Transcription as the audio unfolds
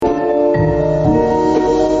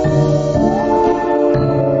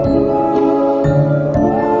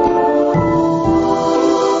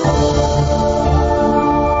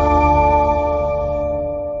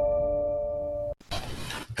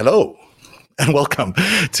and welcome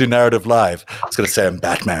to Narrative Live. I was going to say I'm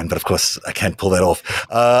Batman, but of course I can't pull that off.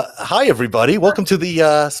 Hi, everybody. Welcome to the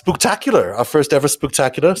Spooktacular, our first ever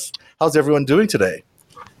Spooktacular. How's everyone doing today?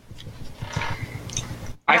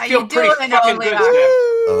 I feel pretty fucking good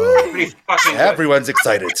today. Everyone's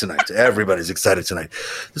excited tonight. Everybody's excited tonight.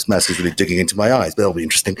 This mask is really digging into my eyes, but that'll be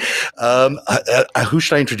interesting. Who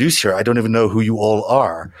should I introduce here? I don't even know who you all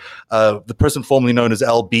are. The person formerly known as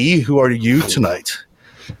LB, who are you tonight?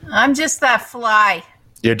 I'm just that fly.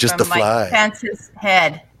 You're just the fly. Mike Pence's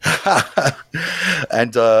head.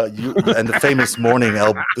 And the famous morning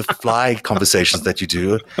the fly conversations that you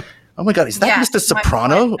do. Oh my God, is that Mr.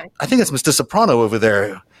 Soprano? I think it's Mr. Soprano over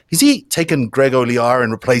there. Has he taken Greg Olear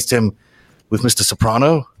and replaced him with Mr.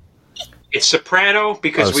 Soprano? It's Soprano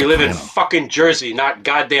because we live in fucking Jersey, not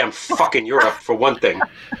goddamn fucking Europe, for one thing.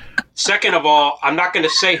 Second of all, I'm not going to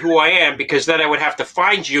say who I am because then I would have to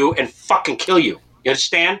find you and fucking kill you. You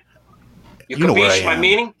understand? You know where I am. My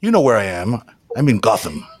meaning? You know where I am. I'm in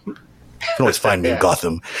Gotham. You can always find me in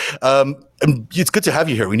Gotham. And it's good to have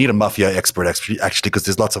you here. We need a mafia expert, actually, because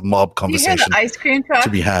there's lots of mob conversation you hear the ice cream truck?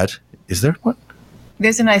 to be had. Is there? What?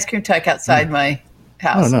 There's an ice cream truck outside my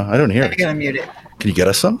house. Oh, no, I don't hear it. I'm going to mute it. Can you get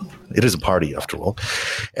us some? It is a party, after all.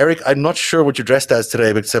 Eric, I'm not sure what you're dressed as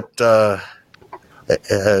today, except Eric?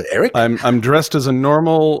 I'm dressed as a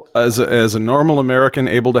normal American,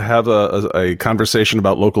 able to have a conversation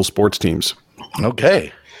about local sports teams.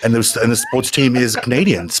 Okay. And the sports team is a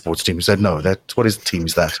Canadian sports team. You said no. What is the team?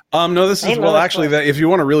 Is that? No, this is actually that. If you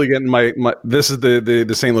want to really get in my this is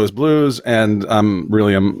the St. Louis Blues, and I'm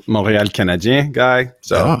really a Montréal Canadien guy.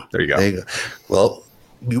 So there you go. There you go. Well,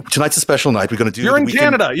 tonight's a special night. We're going to do. You're in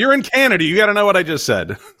Canada. You're in Canada. You got to know what I just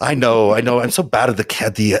said. I know. I'm so bad at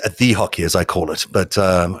the hockey, as I call it. But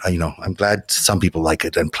I'm glad some people like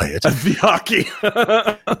it and play it. The hockey.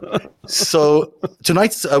 So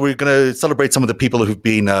tonight we're going to celebrate some of the people who've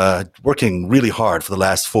been working really hard for the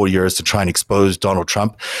last 4 years to try and expose Donald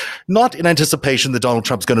Trump. Not in anticipation that Donald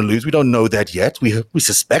Trump's going to lose. We don't know that yet. We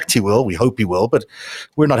suspect he will. We hope he will. But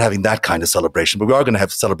we're not having that kind of celebration. But we are going to have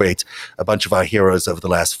to celebrate a bunch of our heroes over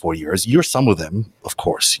the last 4 years. You're some of them, of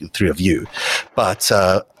course, the three of you. But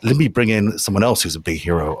let me bring in someone else who's a big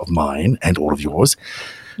hero of mine and all of yours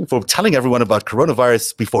for telling everyone about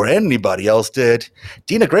coronavirus before anybody else did.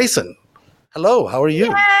 Dina Grayson. Hello, how are you?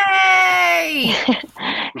 Yay!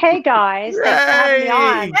 Hey, guys. Thanks for having me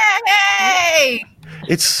on. Hey!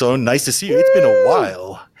 It's so nice to see you. It's been a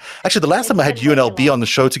while. Actually, the last time I had you and LB on the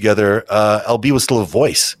show together, LB was still a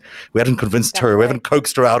voice. We hadn't convinced her. We haven't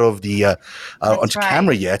coaxed her out of the onto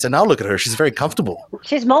camera yet. And now look at her. She's very comfortable.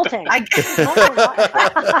 She's molting.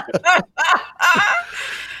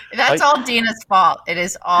 That's all Dina's fault. It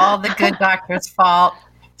is all the good doctor's fault.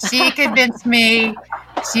 She convinced me.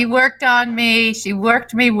 She worked on me. She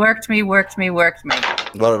worked me. Well,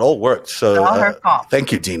 it all worked. So it's all her fault.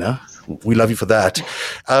 Thank you, Dina. We love you for that.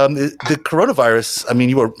 The coronavirus, I mean,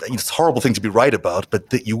 it's a horrible thing to be right about,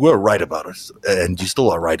 but you were right about it, and you still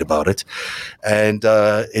are right about it. And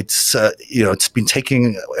it's been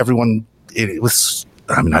taking everyone. It was.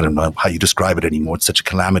 I mean, I don't know how you describe it anymore. It's such a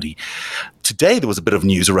calamity. Today, there was a bit of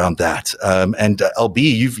news around that. And LB,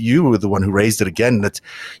 you were the one who raised it again. That,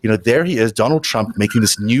 there he is, Donald Trump, making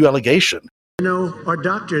this new allegation. Our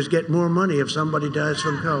doctors get more money if somebody dies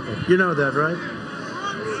from COVID. You know that, right?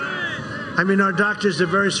 I mean, our doctors are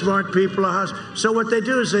very smart people. So what they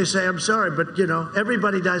do is they say, I'm sorry, but,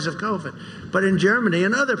 everybody dies of COVID. But in Germany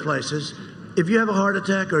and other places, if you have a heart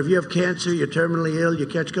attack or if you have cancer, you're terminally ill, you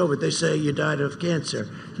catch COVID, they say you died of cancer.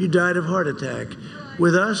 You died of heart attack.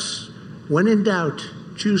 With us, when in doubt,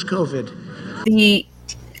 choose COVID. The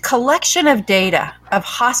collection of data, of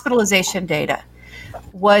hospitalization data,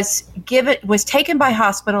 was taken by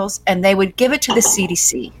hospitals, and they would give it to the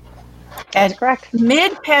CDC. That's correct.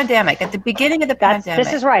 Mid-pandemic, at the beginning of the pandemic.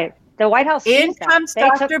 This is right. The White House. In comes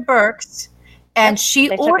Dr. Birx, and she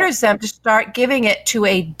orders them to start giving it to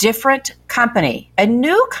a different company, a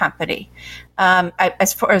new company,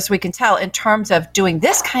 as far as we can tell, in terms of doing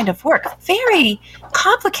this kind of work. Very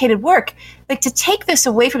complicated work. Like, to take this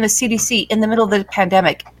away from the CDC in the middle of the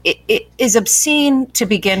pandemic, it is obscene to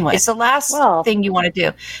begin with. It's the last thing you want to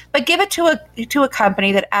do. But give it to a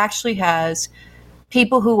company that actually has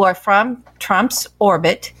people who are from Trump's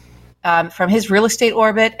orbit, from his real estate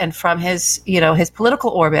orbit and from his political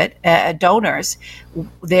orbit, donors,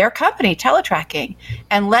 their company, Teletracking,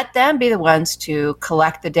 and let them be the ones to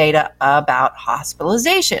collect the data about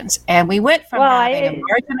hospitalizations. And we went from having a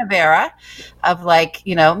margin of error of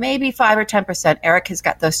maybe 5 or 10%, Eric has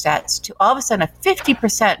got those stats, to all of a sudden a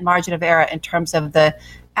 50% margin of error in terms of the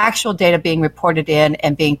actual data being reported in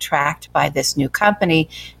and being tracked by this new company,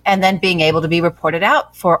 and then being able to be reported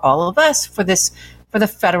out for all of us for the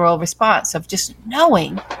federal response of just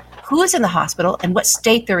knowing who's in the hospital and what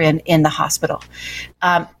state they're in the hospital.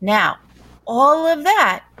 Now, all of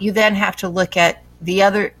that, you then have to look at the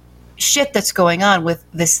other shit that's going on with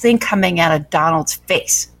this thing coming out of Donald's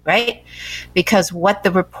face, right? Because what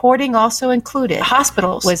the reporting also included,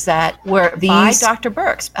 hospitals, was that were by Dr.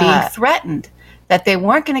 Birx being threatened that they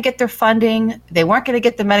weren't going to get their funding, they weren't going to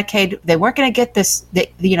get the Medicaid, they weren't going to get this.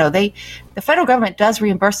 The federal government does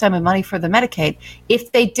reimburse them in money for the Medicaid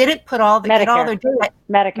if they didn't put all get all their data,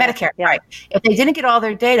 Medicare, yeah. Right? If they didn't get all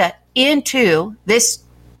their data into this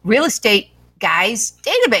real estate guy's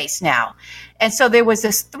database now. And so there was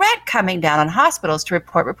this threat coming down on hospitals to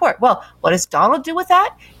report. Well, what does Donald do with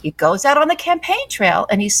that? He goes out on the campaign trail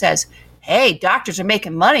and he says, hey, doctors are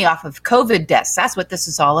making money off of COVID deaths. That's what this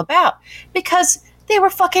is all about. Because they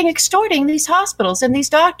were fucking extorting these hospitals and these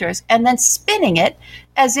doctors and then spinning it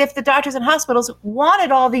as if the doctors and hospitals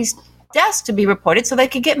wanted all these deaths to be reported so they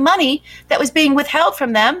could get money that was being withheld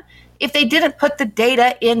from them if they didn't put the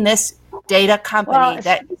data in this data company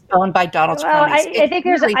that is owned by Donald's cronies. I think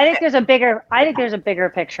there's a bigger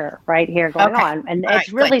picture right here going on, and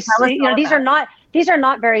it's really these are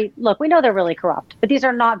not very, look, we know they're really corrupt, but these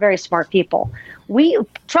are not very smart people.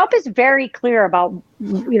 Trump is very clear about,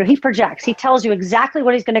 he projects, he tells you exactly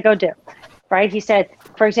what he's going to go do, right? He said,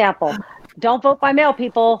 for example, don't vote by mail,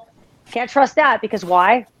 people. Can't trust that because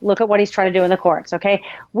why? Look at what he's trying to do in the courts, okay?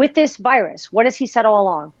 With this virus, what has he said all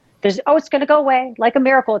along? It's going to go away, like a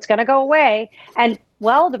miracle, it's going to go away. And,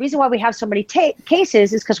 well, the reason why we have so many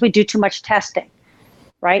cases is because we do too much testing,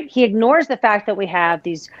 right? He ignores the fact that we have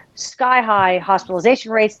these sky-high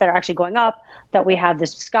hospitalization rates that are actually going up, that we have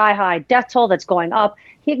this sky-high death toll that's going up.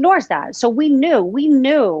 He ignores that. So we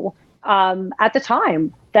knew at the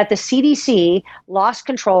time that the CDC lost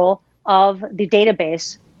control of the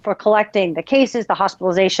database for collecting the cases, the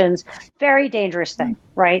hospitalizations, very dangerous thing,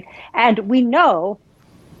 right? And we know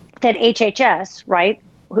that HHS, right?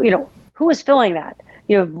 Who is filling that?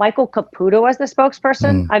 Michael Caputo as the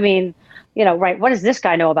spokesperson. I mean, right? What does this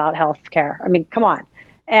guy know about healthcare? I mean, come on.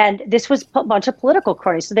 And this was a bunch of political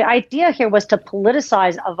cronies. So the idea here was to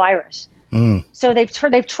politicize a virus. So they've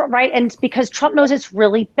right, and it's because Trump knows it's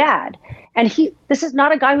really bad. And this is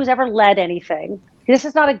not a guy who's ever led anything. This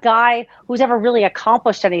is not a guy who's ever really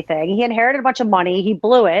accomplished anything. He inherited a bunch of money. He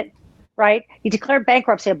blew it, right? He declared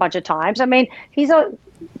bankruptcy a bunch of times. I mean, he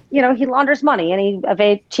launders money and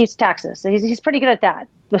he cheats taxes. He's pretty good at that,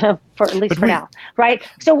 for now, right?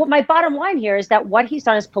 So what my bottom line here is that what he's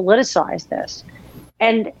done is politicize this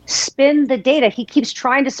and spin the data. He keeps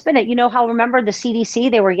trying to spin it. You know how, remember the CDC,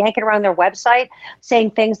 they were yanking around their website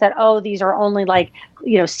saying things that, these are only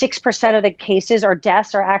 6% of the cases or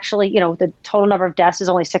deaths are actually, the total number of deaths is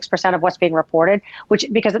only 6% of what's being reported,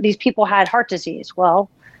 because these people had heart disease. Well,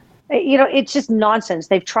 it's just nonsense.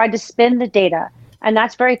 They've tried to spin the data. And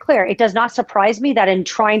that's very clear. It does not surprise me that in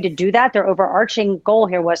trying to do that, their overarching goal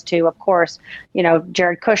here was to, of course,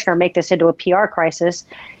 Jared Kushner make this into a PR crisis.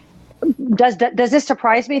 Does this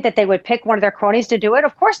surprise me that they would pick one of their cronies to do it?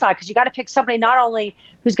 Of course not, because you got to pick somebody not only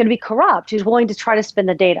who's going to be corrupt, who's willing to try to spin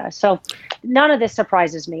the data. So none of this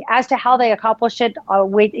surprises me. As to how they accomplish it, I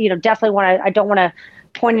don't want to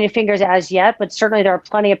point any fingers as yet, but certainly there are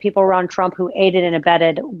plenty of people around Trump who aided and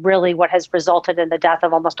abetted really what has resulted in the death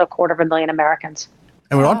of almost 250,000 Americans.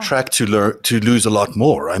 And we're on track to lose a lot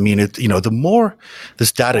more. I mean, the more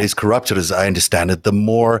this data is corrupted, as I understand it, the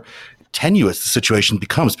more tenuous the situation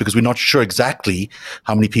becomes, because we're not sure exactly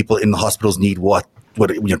how many people in the hospitals need what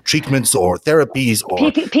treatments or therapies or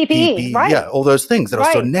PPE, right? Yeah, all those things that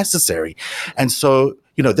are so necessary. And so,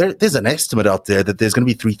 there's an estimate out there that there's going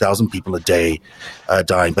to be 3,000 people a day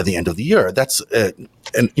dying by the end of the year. That's an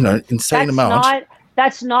insane amount.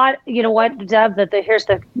 That's not, you know what, Deb, here's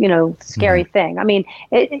the, scary thing. I mean,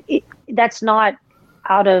 that's not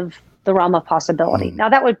out of the realm of possibility. Now,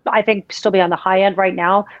 that would, I think, still be on the high end right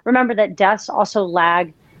now. Remember that deaths also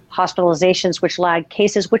lag hospitalizations, which lag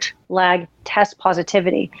cases, which lag test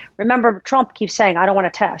positivity. Remember, Trump keeps saying, I don't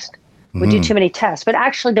want to test. We do too many tests. But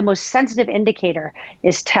actually, the most sensitive indicator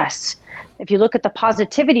is tests. If you look at the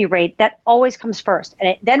positivity rate, that always comes first.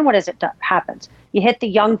 And then what happens? You hit the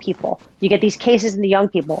young people. You get these cases in the young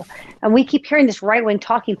people. And we keep hearing this right-wing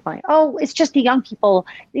talking point. Oh, it's just the young people.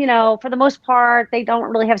 For the most part, they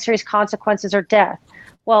don't really have serious consequences or death.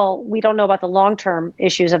 Well, we don't know about the long-term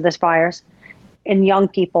issues of this virus in young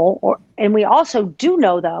people. And we also do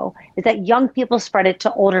know, though, is that young people spread it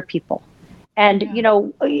to older people. And,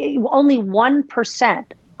 only 1%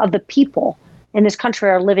 of the people in this country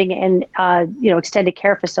are living in, extended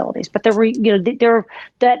care facilities. But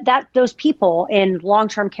those people in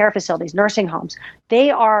long-term care facilities, nursing homes,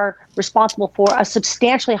 they are responsible for a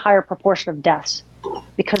substantially higher proportion of deaths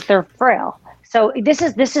because they're frail. So this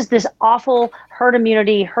is this awful herd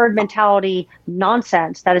immunity, herd mentality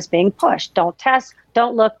nonsense that is being pushed. Don't test,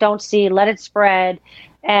 don't look, don't see, let it spread.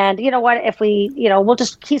 And you know what? If we'll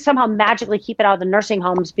just somehow magically keep it out of the nursing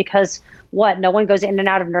homes because no one goes in and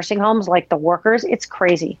out of nursing homes like the workers. It's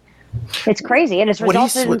crazy. It's crazy, and it's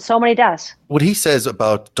resulted in so many deaths. What he says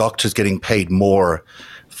about doctors getting paid more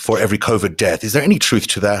for every COVID death, is there any truth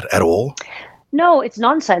to that at all? No, it's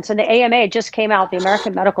nonsense. And the AMA just came out, the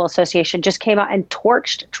American Medical Association just came out and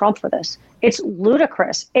torched Trump for this. It's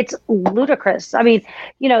ludicrous. It's ludicrous. I mean,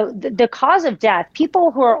 the cause of death,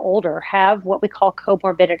 people who are older have what we call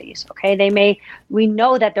comorbidities. Okay. We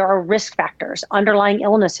know that there are risk factors, underlying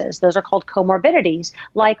illnesses. Those are called comorbidities,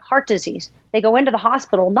 like heart disease. They go into the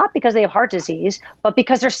hospital, not because they have heart disease, but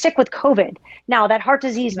because they're sick with COVID. Now, that heart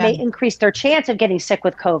disease may increase their chance of getting sick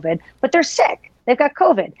with COVID, but they're sick. They've got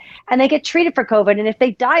COVID and they get treated for COVID. And if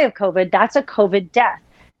they die of COVID, that's a COVID death.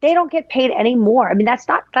 They don't get paid anymore. I mean, that's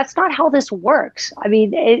not how this works. I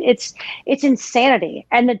mean, it's insanity.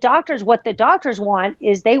 And what the doctors want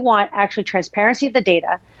is they want actually transparency of the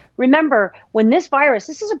data. Remember, when this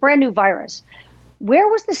is a brand new virus. Where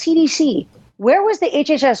was the CDC? Where was the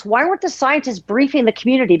HHS? Why weren't the scientists briefing the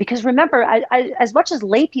community? Because remember, as much as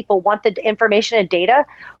lay people want the information and data,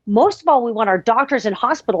 most of all, we want our doctors and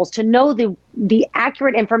hospitals to know the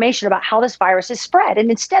accurate information about how this virus is spread.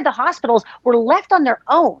 And instead, the hospitals were left on their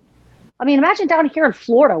own. I mean, imagine down here in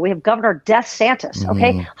Florida, we have Governor DeSantis,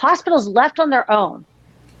 okay? Hospitals left on their own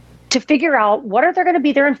to figure out what are going to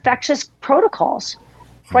be their infectious protocols.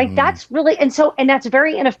 Right. That's really and that's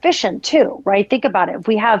very inefficient, too. Right. Think about it. If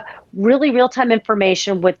we have really real time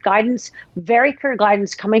information with guidance, very clear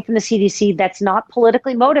guidance coming from the CDC that's not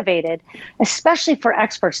politically motivated, especially for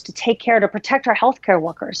experts to take care to protect our healthcare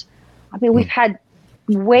workers. I mean, we've had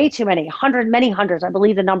way too many hundreds. I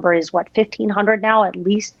believe the number is 1,500 now, at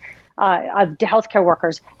least, of healthcare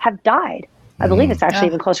workers have died. I believe it's actually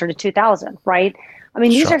even closer to 2,000. Right. I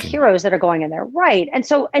mean, these are heroes that are going in there. Right. And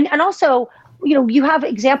so and also, you have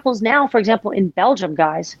examples now, for example, in Belgium,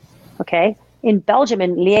 guys, okay? In Belgium,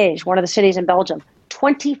 in Liège, one of the cities in Belgium,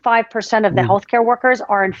 25% of the healthcare workers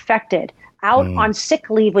are infected, out on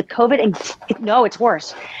sick leave with COVID. And it's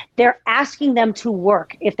worse. They're asking them to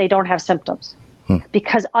work if they don't have symptoms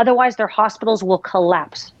because otherwise their hospitals will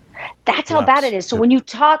collapse. That's how bad it is. So when you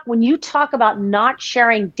talk about not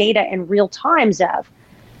sharing data in real time, Zev,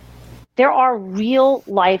 there are real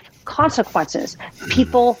life consequences.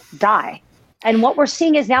 People die. And what we're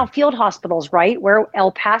seeing is now field hospitals, right? Where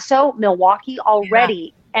El Paso, Milwaukee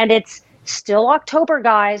already, and it's still October,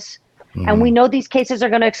 guys. And we know these cases are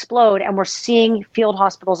going to explode, and we're seeing field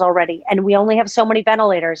hospitals already. And we only have so many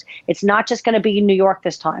ventilators. It's not just going to be in New York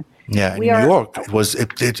this time. Yeah, in New York, it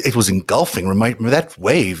was engulfing. Remember that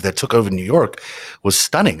wave that took over New York was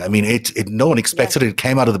stunning. I mean, no one expected it. It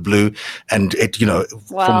came out of the blue, and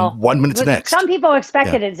from 1 minute to the next. Some people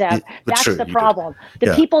expected it, Zev. That's the problem.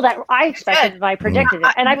 The people that I expected it, I predicted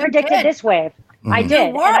it, and I predicted this wave. I did,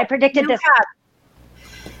 and I predicted this.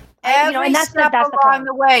 Every step along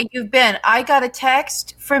the way you've been. I got a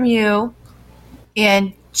text from you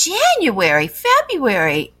in January,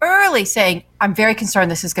 February, early saying, I'm very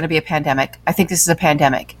concerned this is going to be a pandemic. I think this is a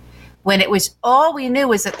pandemic. When it was all we knew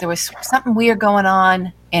was that there was something weird going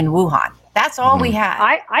on in Wuhan. That's all we had.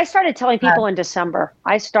 I started telling people in December.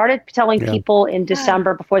 I started telling people in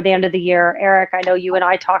December before the end of the year. Eric, I know you and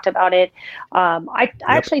I talked about it. I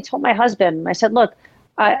actually told my husband, I said, look,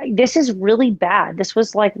 this is really bad. This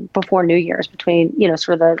was like before New Year's, between,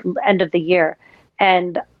 sort of the end of the year.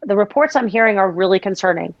 And the reports I'm hearing are really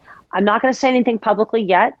concerning. I'm not going to say anything publicly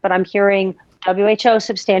yet, but I'm hearing WHO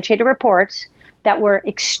substantiated reports that were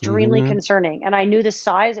extremely concerning. And I knew the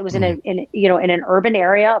size. It was in an urban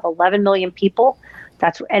area of 11 million people.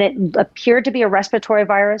 And it appeared to be a respiratory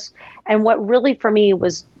virus. And what really for me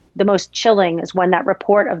was the most chilling is when that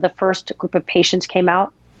report of the first group of patients came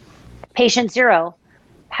out. Patient 0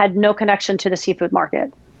 had no connection to the seafood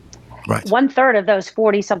market. Right. 1/3 of those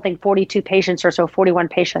 42 patients or so, 41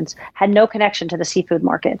 patients, had no connection to the seafood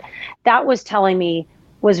market. That was telling me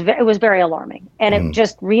it was very alarming. And it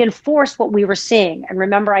just reinforced what we were seeing. And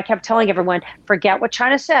remember, I kept telling everyone, forget what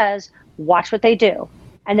China says, watch what they do.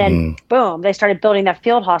 And then, boom, they started building that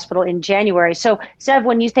field hospital in January. So, Zev,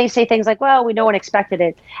 when they say things like, well, no one expected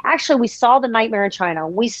it. Actually, we saw the nightmare in China.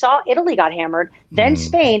 We saw Italy got hammered. Then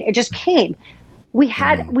Spain, it just came. We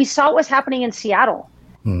saw what was happening in Seattle.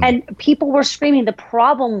 And people were screaming. The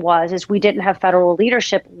problem is we didn't have federal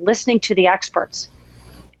leadership listening to the experts.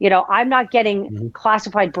 I'm not getting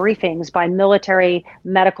classified briefings by military,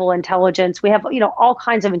 medical intelligence. We have, all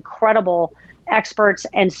kinds of incredible experts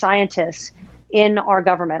and scientists in our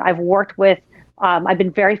government. I've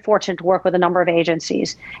been very fortunate to work with a number of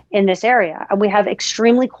agencies in this area. And we have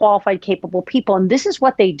extremely qualified, capable people. And this is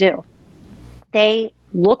what they do. They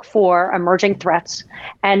look for emerging threats,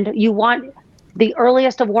 and you want the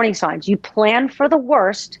earliest of warning signs. You plan for the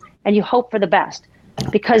worst and you hope for the best,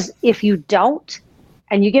 because if you don't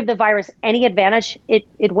and you give the virus any advantage, it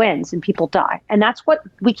wins and people die. And that's what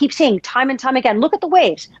we keep seeing time and time again. Look at the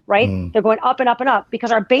waves, right? They're going up and up and up,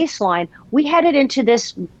 because our baseline, we headed into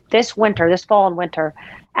this fall and winter,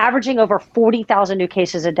 averaging over 40,000 new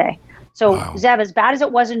cases a day. So Zev, as bad as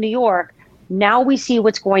it was in New York, now we see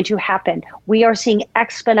what's going to happen. We are seeing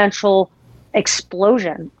exponential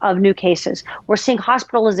explosion of new cases. We're seeing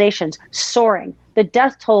hospitalizations soaring. The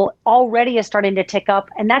death toll already is starting to tick up,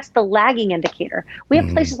 and that's the lagging indicator. We have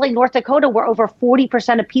places like North Dakota where over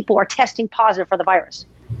 40% of people are testing positive for the virus.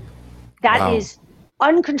 That is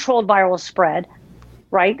uncontrolled viral spread,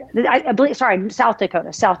 right? I believe, South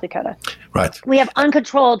Dakota. Right. We have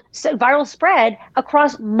uncontrolled viral spread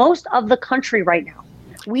across most of the country right now.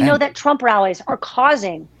 We know that Trump rallies are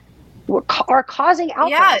causing outbreaks.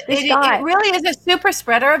 Yeah, it really is a super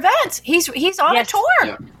spreader event. He's on a tour.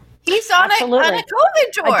 Yeah. He's on a COVID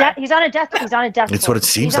tour. He's on a death tour. It's what it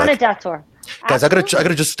seems like. He's on a death tour. Guys, I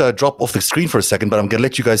gotta just drop off the screen for a second, but I'm gonna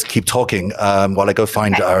let you guys keep talking while I go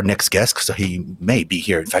find our next guest, because he may be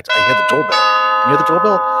here. In fact, I hear the doorbell. You hear the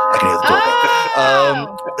doorbell? I can hear the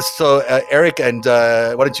doorbell. So Eric, and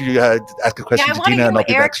why don't you ask a question to Dina, and I'll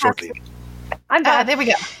be back shortly. I'm back. There we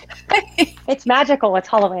go. It's magical. It's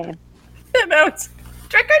Halloween. No, it's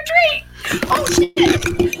trick or treat. Oh shit!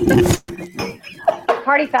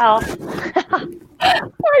 Party foul.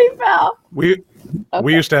 Party foul. We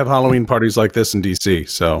used to have Halloween parties like this in DC,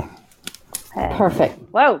 so perfect.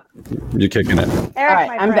 Whoa, you're kicking it. Eric,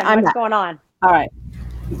 right, my friend, what's going on? All right.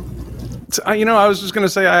 I was just going to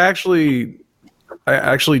say I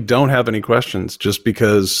actually don't have any questions, just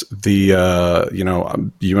because you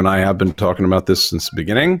and I have been talking about this since the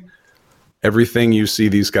beginning. Everything you see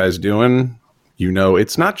these guys doing,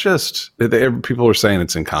 it's not just people are saying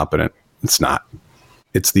it's incompetent. It's not.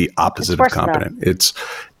 It's the opposite of competent. It's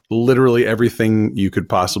literally everything you could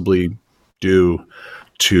possibly do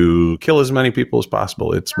to kill as many people as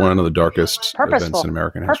possible. It's one of the darkest events in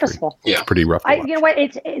American history. Purposeful. Yeah. It's pretty rough. You know what?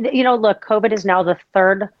 Look, COVID is now the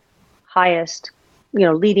third highest,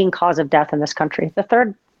 leading cause of death in this country. The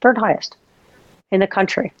third highest in the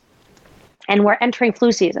country. And we're entering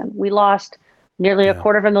flu season. We lost nearly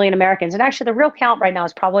 250,000 Americans. And actually the real count right now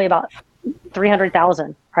is probably about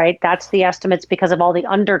 300,000, right? That's the estimates because of all the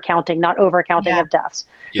undercounting, not overcounting of deaths,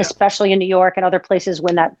 especially in New York and other places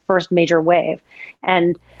when that first major wave.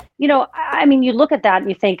 And, you look at that and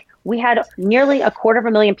you think we had nearly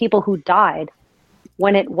 250,000 people who died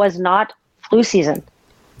when it was not flu season.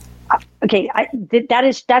 Okay,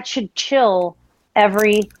 that should chill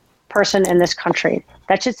every person in this country.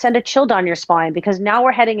 That should send a chill down your spine, because now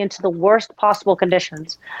we're heading into the worst possible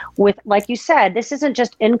conditions with, like you said, this isn't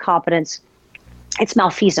just incompetence, it's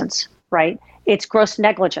malfeasance, right? It's gross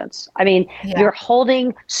negligence. You're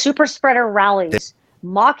holding super spreader rallies,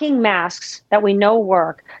 mocking masks that we know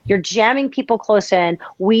work. You're jamming people close in.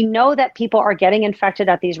 We know that people are getting infected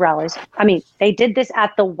at these rallies. They did this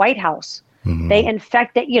at the White House. Mm-hmm. They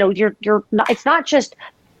infected, you're not, it's not just,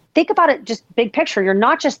 think about it, just big picture. You're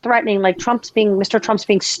not just threatening like Mr. Trump's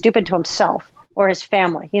being stupid to himself or his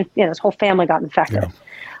family. His whole family got infected. Yeah.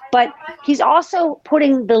 But he's also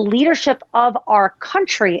putting the leadership of our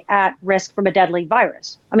country at risk from a deadly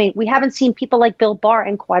virus. We haven't seen people like Bill Barr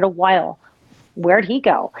in quite a while. Where'd he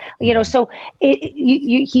go? So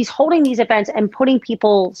he's holding these events and putting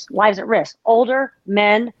people's lives at risk. Older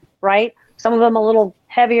men, right? Some of them a little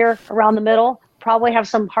heavier around the middle, probably have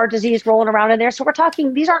some heart disease rolling around in there. So we're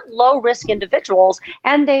talking, these aren't low risk individuals,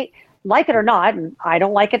 and they, like it or not, and I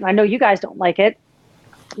don't like it, and I know you guys don't like it,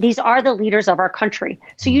 these are the leaders of our country.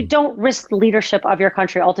 So you don't risk the leadership of your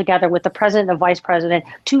country altogether with the president and vice president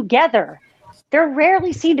together. They're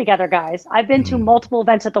rarely seen together, guys. I've been to multiple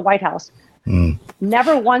events at the White House.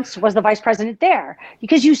 Never once was the vice president there,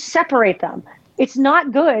 because you separate them. It's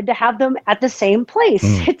not good to have them at the same place.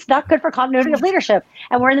 It's not good for continuity of leadership.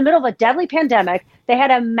 And we're in the middle of a deadly pandemic. They had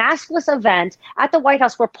a maskless event at the White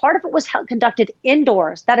House where part of it was conducted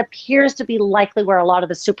indoors. That appears to be likely where a lot of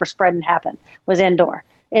the super spreading happened, was indoors.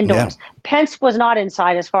 Yeah. Pence was not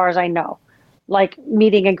inside, as far as I know. like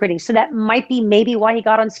meeting and greeting. So that might be maybe why he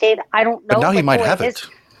got unscathed. I don't know. But now he might have it.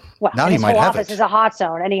 Well, now he his might whole have office it. is a hot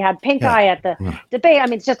zone, and he had pink eye at the debate. I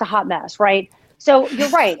mean, it's just a hot mess, right? So you're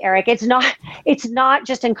right, Eric. It's not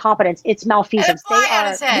just incompetence; it's malfeasance. They are.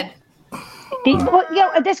 His head.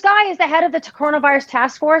 This guy is the head of the coronavirus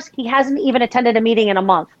task force. He hasn't even attended a meeting in a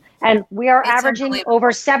month, and we are averaging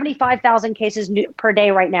over 75,000 cases per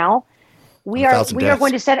day right now. We are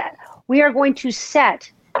going to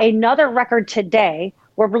set another record today.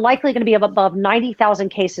 We're likely going to be above 90,000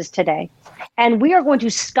 cases today. And we are going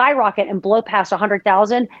to skyrocket and blow past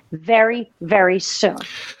 100,000 very, very soon.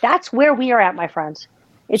 That's where we are at, my friends.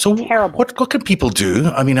 It's terrible. What can people do?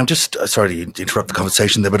 I mean, I'm just sorry to interrupt the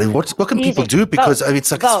conversation there, but what can people do? Because it's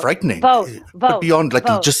like it's frightening. Vote. Beyond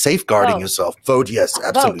just safeguarding yourself. Vote, yes,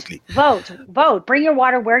 absolutely. Vote. Bring your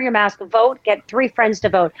water, wear your mask, vote, get 3 friends to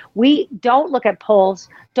vote. We don't look at polls,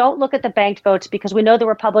 don't look at the banked votes, because we know the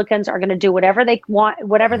Republicans are going to do whatever they want,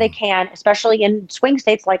 whatever they can, especially in swing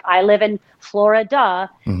states like I live in Florida.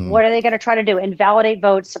 What are they going to try to do? Invalidate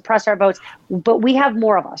votes, suppress our votes. But we have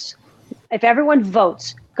more of us. If everyone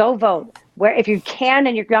votes, go vote. If you can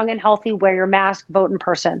and you're young and healthy, wear your mask, vote in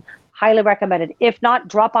person. Highly recommended. If not,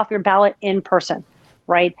 drop off your ballot in person,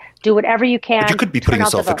 right? Do whatever you can. But you could be putting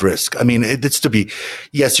yourself at risk. I mean, it's to be,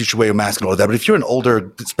 yes, you should wear your mask and all that, but if you're an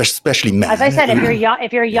older, especially men. As I said,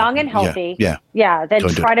 if you're young and healthy, then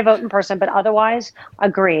try to vote in person. But otherwise,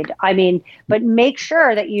 agreed. I mean, but make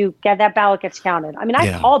sure that that ballot gets counted. I mean,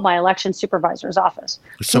 I called my election supervisor's office.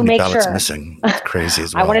 There's so many ballots missing. It's crazy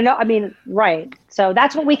as well. I want to know. I mean, right. So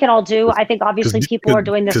that's what we can all do. I think obviously people are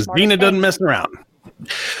doing this. Because Dina doesn't mess around.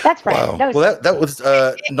 That's right. Wow. That was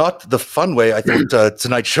not the fun way I thought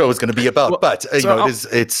tonight's show was going to be about. But it's go ahead,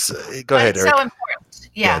 Eric. It's so important.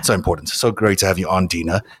 Yeah, it's so important. So great to have you on,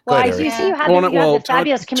 Dina. Go ahead, Eric. You see, you have the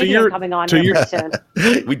fabulous comedian coming on here pretty soon.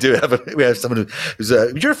 We do have someone who's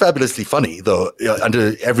you're fabulously funny though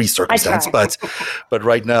under every circumstance. But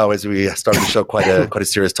right now, as we start the show, quite a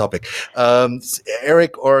serious topic.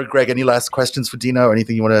 Eric or Greg, any last questions for Dina or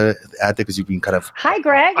anything you want to add there, because you've been kind of. Hi,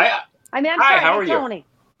 Greg. I'm Hi, sorry. How are Tony. you?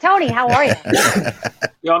 Tony, how are you?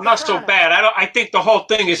 I'm not so bad. I think the whole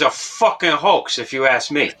thing is a fucking hoax, if you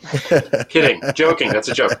ask me. Kidding. Joking. That's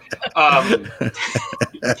a joke. I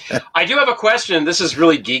do have a question. This is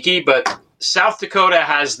really geeky, but South Dakota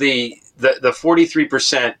has the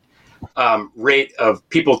 43% rate of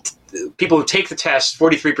people who take the test.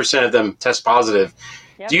 43% of them test positive.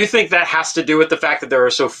 Yep. Do you think that has to do with the fact that there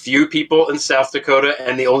are so few people in South Dakota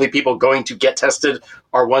and the only people going to get tested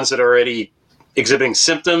are ones that are already exhibiting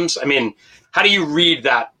symptoms? I mean, how do you read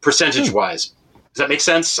that percentage-wise? Does that make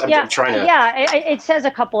sense? I'm trying to... Yeah, it says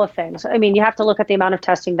a couple of things. I mean, you have to look at the amount of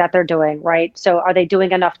testing that they're doing, right? So are they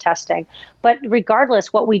doing enough testing? But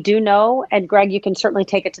regardless, what we do know, and Greg, you can certainly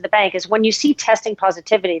take it to the bank, is when you see testing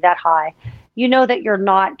positivity that high, you know that you're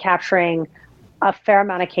not capturing a fair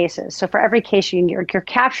amount of cases. So for every case you're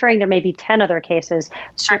capturing, there may be 10 other cases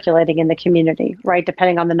circulating in the community, right?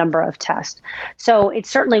 Depending on the number of tests. So it's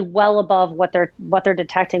certainly well above what they're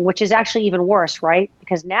detecting, which is actually even worse, right?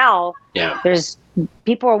 Because now there's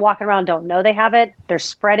people are walking around, don't know they have it. They're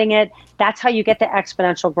spreading it. That's how you get the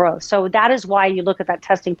exponential growth. So that is why you look at that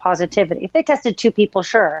testing positivity. If they tested 2 people,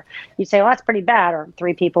 sure, you'd say, well, that's pretty bad, or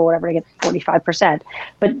 3 people, whatever, to get 45%.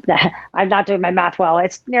 But I'm not doing my math well.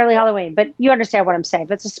 It's nearly Halloween, but you understand what I'm saying.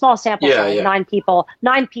 If it's a small sample size, 9 people,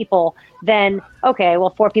 then, okay,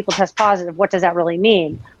 well, 4 people test positive. What does that really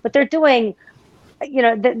mean? But they're doing...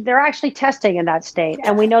 they're actually testing in that state.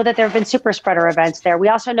 And we know that there have been super spreader events there. We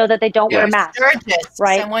also know that they don't wear masks. Sturgis.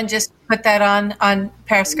 Right? Someone just put that on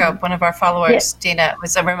Periscope, one of our followers, Dina,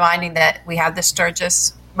 was reminding that we have the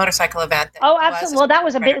Sturgis motorcycle event. Oh, absolutely. Well,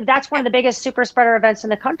 that's one of the biggest super spreader events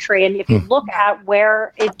in the country. And if you look at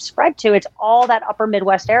where it spread to, it's all that upper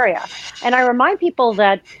Midwest area. And I remind people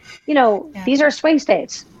that, these are swing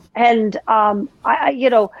states. And,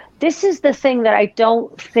 this is the thing that I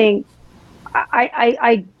don't think,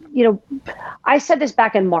 I said this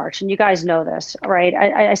back in March, and you guys know this, right?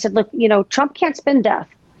 I said, look, Trump can't spin death.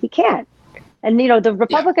 He can't. And, the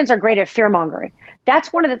Republicans are great at fear mongering.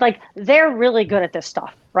 That's one of the, they're really good at this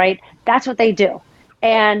stuff, right? That's what they do.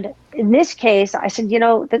 And in this case, I said,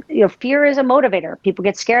 fear is a motivator. People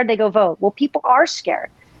get scared, they go vote. Well, people are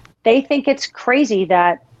scared. They think it's crazy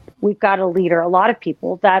that we've got a leader, a lot of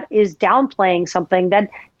people, that is downplaying something that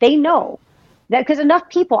they know. Because enough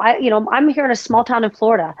people, I'm here in a small town in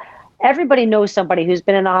Florida. Everybody knows somebody who's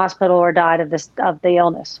been in the hospital or died of the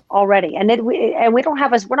illness already, and we don't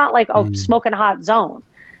have we're not like smoking hot zone,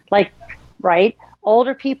 right?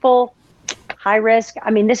 Older people, high risk.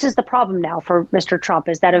 I mean, this is the problem now for Mr. Trump,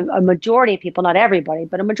 is that a majority of people, not everybody,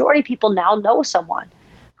 but a majority of people now know someone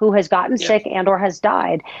who has gotten sick and or has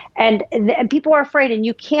died. And people are afraid, and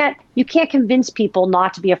you can't convince people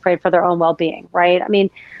not to be afraid for their own well-being, right? I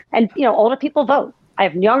mean, and older people vote.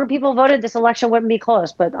 If younger people voted, this election wouldn't be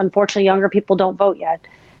close, but unfortunately younger people don't vote yet.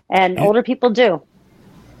 And older people do.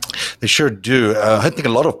 They sure do. I think a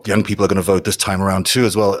lot of young people are going to vote this time around too,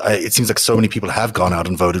 as well. It seems like so many people have gone out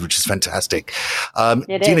and voted, which is fantastic.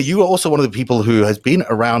 Dina, you are also one of the people who has been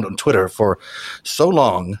around on Twitter for so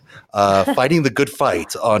long, fighting the good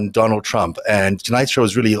fight on Donald Trump. And tonight's show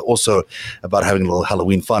is really also about having a little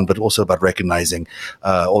Halloween fun, but also about recognizing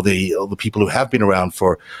all the people who have been around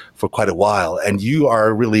for quite a while. And you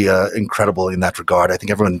are really incredible in that regard. I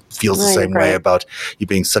think everyone feels the same way about you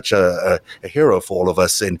being such a hero for all of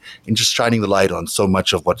us in just shining the light on so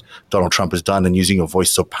much of what Donald Trump has done and using your voice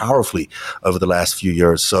so powerfully over the last few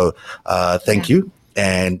years. So thank you.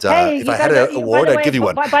 And if I had an award, I'd give you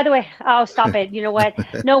one. By the way, oh, stop it. You know what?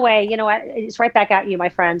 No way. You know what? It's right back at you, my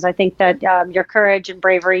friends. I think that your courage and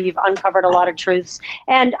bravery, you've uncovered a lot of truths.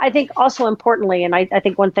 And I think also importantly, and I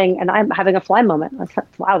think one thing, and I'm having a fly moment.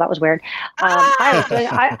 Wow, that was weird.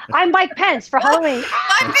 I'm Mike Pence for Halloween.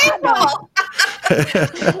 I'm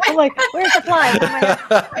like, where's the fly?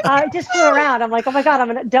 I just flew around. I'm like, oh my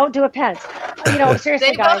God, don't do a Pence.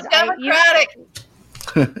 Seriously, guys. Democratic.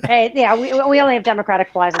 Hey, yeah, we only have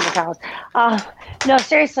Democratic flies in the house. No,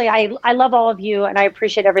 seriously, I love all of you, and I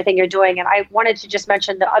appreciate everything you're doing. And I wanted to just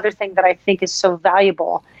mention the other thing that I think is so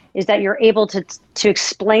valuable is that you're able to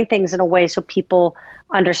explain things in a way so people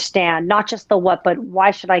understand, not just the what, but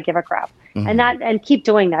why should I give a crap? Mm-hmm. And keep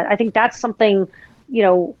doing that. I think that's something,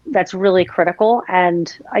 that's really critical.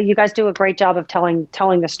 And you guys do a great job of telling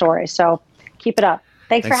the story. So keep it up.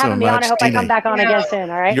 Thanks for having me on. I hope Dina. I come back on again soon.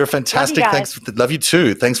 All right. You're fantastic. Love you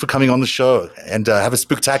too. Thanks for coming on the show, and have a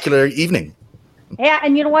spectacular evening. Yeah,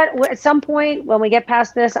 and you know what? At some point when we get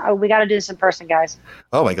past this, we got to do this in person, guys.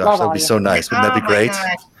 Oh my gosh, that would be so nice. Wouldn't that be great?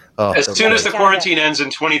 As soon as the quarantine ends in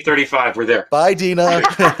 2035, we're there. Bye, Dina.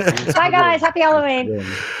 Bye, guys. Happy Halloween.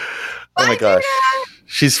 Oh my gosh.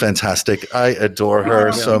 She's fantastic. I adore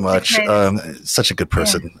her so much. Such a good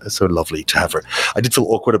person. It's so lovely to have her. I did feel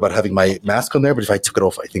awkward about having my mask on there, but if I took it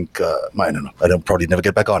off, I think, I don't know. I don't probably never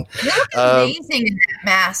get back on. You look amazing in that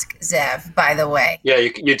mask, Zev, by the way. Yeah,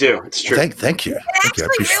 you do. It's true. Thank you. It actually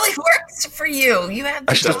really works for you.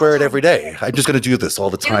 I should just wear it every day. I'm just going to do this all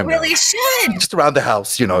the time. You really should. Just around the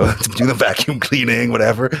house, do the vacuum cleaning,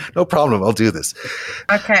 whatever. No problem. I'll do this.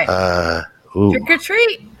 Okay. Trick or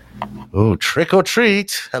treat. Oh, trick or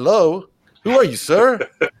treat. Hello. Who are you, sir?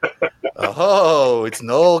 Oh, it's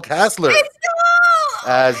Noel Casler.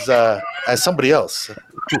 It's Noel! As somebody else.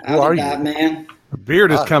 Who are you? Man. The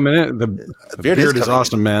beard is coming in. The beard is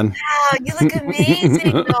awesome, man. Wow, you look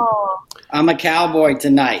amazing, Noel. I'm a cowboy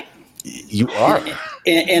tonight. You are?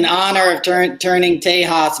 In honor of turning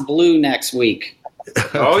Tejas blue next week.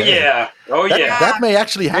 Oh, yeah. That may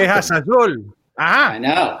actually happen. Tejas azul. I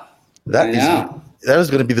know. That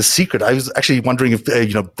was going to be the secret. I was actually wondering if,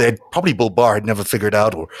 probably Bill Barr had never figured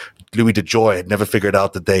out, or Louis DeJoy had never figured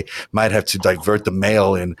out that they might have to divert the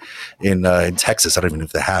mail in Texas. I don't even know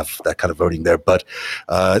if they have that kind of voting there, but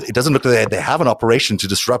it doesn't look like they have an operation to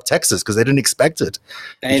disrupt Texas because they didn't expect it.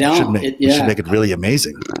 They don't. We should make it really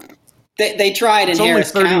amazing. They tried in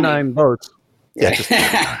Harris County. It's only 39 votes.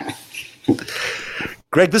 Yeah.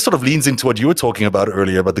 Greg, this sort of leans into what you were talking about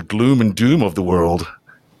earlier about the gloom and doom of the world.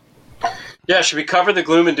 Yeah, should we cover the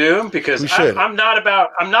gloom and doom? Because I'm not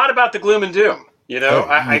about the gloom and doom.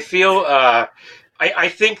 I feel I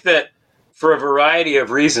think that for a variety of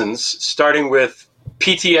reasons, starting with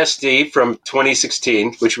PTSD from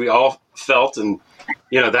 2016, which we all felt, and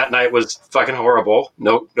that night was fucking horrible.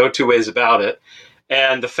 No two ways about it.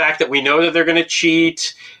 And the fact that we know that they're going to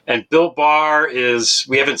cheat, and Bill Barr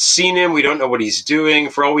we haven't seen him, we don't know what he's doing.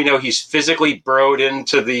 For all we know, he's physically burrowed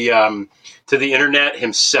into the internet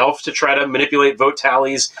himself to try to manipulate vote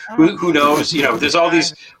tallies. Who knows? There's all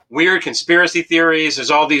these weird conspiracy theories.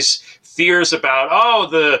 There's all these fears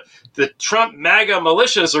about, the Trump MAGA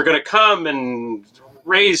militias are going to come and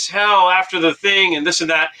raise hell after the thing and this and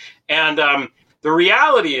that. And the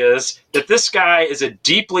reality is that this guy is a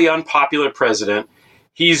deeply unpopular president.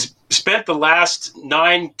 He's spent the last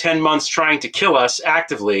 9-10 months trying to kill us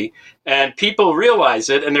actively, and people realize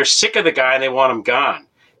it, and they're sick of the guy and they want him gone.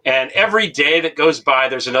 And every day that goes by,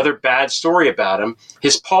 there's another bad story about him.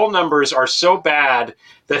 His poll numbers are so bad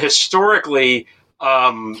that historically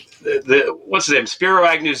what's his name? Spiro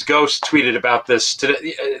Agnew's ghost tweeted about this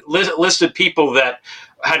today. Listed people that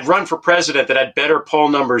had run for president that had better poll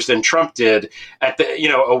numbers than Trump did at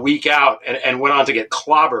a week out, and went on to get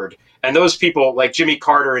clobbered. And those people, like Jimmy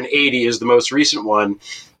Carter in 80 is the most recent one,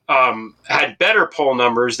 had better poll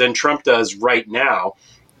numbers than Trump does right now.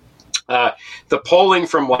 The polling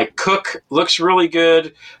from like Cook looks really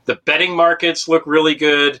good. The betting markets look really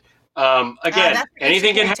good. Again,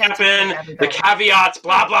 anything can happen. The caveats,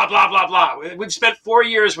 blah, blah, blah, blah, blah. We've spent 4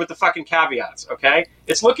 years with the fucking caveats, okay?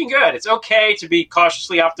 It's looking good. It's okay to be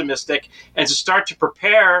cautiously optimistic and to start to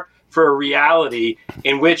prepare for a reality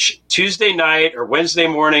in which Tuesday night or Wednesday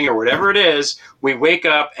morning or whatever it is, we wake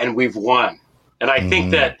up and we've won. And I think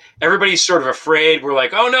that everybody's sort of afraid. We're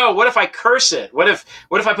like, oh no, what if I curse it? What if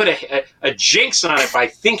I put a jinx on it by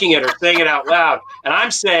thinking it or saying it out loud? And I'm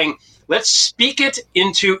saying, let's speak it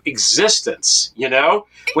into existence. You know,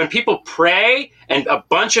 when people pray and a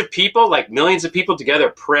bunch of people, like millions of people together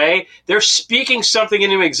pray, they're speaking something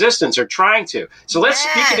into existence or trying to. So let's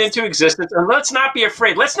speak it into existence and let's not be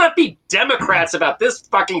afraid. Let's not be Democrats about this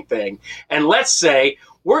fucking thing. And let's say,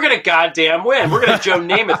 we're going to goddamn win. We're going to Joe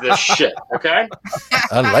Namath this shit, okay?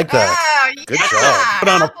 I like that. Good job. Put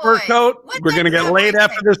on a fur coat. We're going to get laid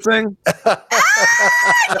after this thing.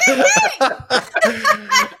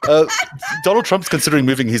 Donald Trump's considering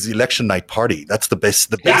moving his election night party. That's the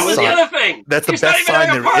best. That was the other thing. That's the best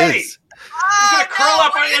sign there is. He's going to curl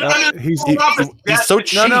up under he's so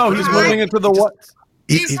cheap. No, he's moving into the what?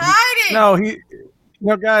 He's hiding.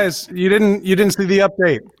 No, guys, you didn't see the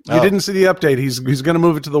update. You didn't see the update. He's going to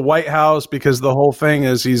move it to the White House because the whole thing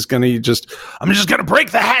is I'm just going to break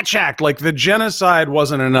the Hatch Act. Like the genocide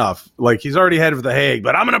wasn't enough. Like he's already headed for the Hague,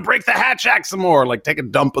 but I'm going to break the Hatch Act some more. Like take a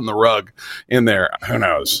dump on the rug in there. Who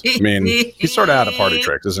knows? I mean, he's sort of out of party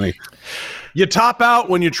tricks, isn't he? You top out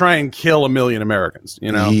when you try and kill 1 million Americans.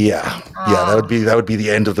 You know? Yeah. That would be the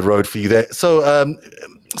end of the road for you there. So.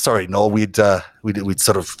 Sorry, Noel, we'd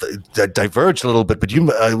sort of diverged a little bit, but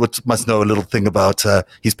you must know a little thing about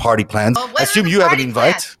his party plans. Well, I assume you have an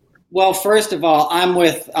invite. Well, first of all, I'm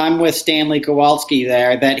with Stanley Kowalski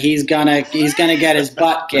there that he's gonna get his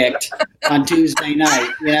butt kicked on Tuesday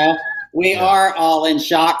night. You know, we are all in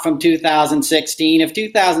shock from 2016. If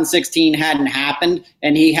 2016 hadn't happened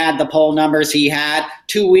and he had the poll numbers he had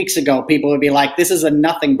 2 weeks ago, people would be like, this is a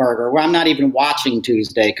nothing burger. Well, I'm not even watching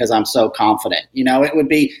Tuesday because I'm so confident. You know, it would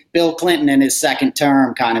be Bill Clinton in his second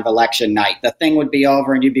term kind of election night. The thing would be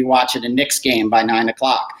over and you'd be watching a Knicks game by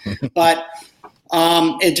 9:00. But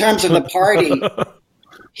in terms of the party,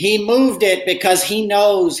 he moved it because he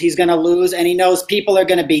knows he's going to lose and he knows people are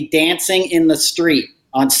going to be dancing in the street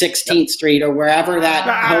on 16th Street or wherever that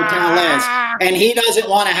hotel is. And he doesn't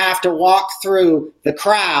want to have to walk through the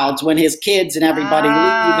crowds when his kids and everybody leave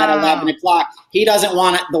at 11 o'clock. He doesn't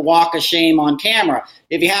want the walk of shame on camera.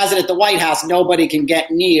 If he has it at the White House, nobody can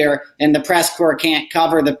get near and the press corps can't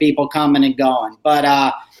cover the people coming and going. But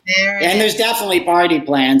and there's definitely party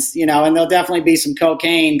plans, you know, and there'll definitely be some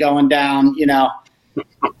cocaine going down, you know,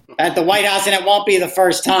 at the White House, and it won't be the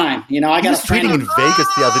first time. You know, I got a friend in Vegas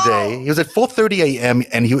the other day. He was at 4:30 a.m.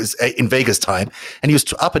 and he was in Vegas time, and he was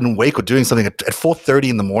up in Waco doing something at 4:30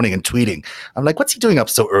 in the morning and tweeting. I'm like, what's he doing up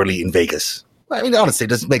so early in Vegas? I mean, honestly,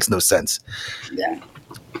 it makes no sense. Yeah,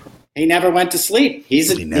 he never went to sleep.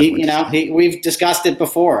 We've discussed it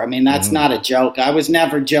before. I mean, that's not a joke. I was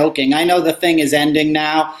never joking. I know the thing is ending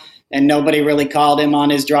now. And nobody really called him on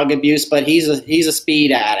his drug abuse, but he's a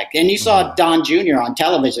speed addict. And you saw Don Jr. on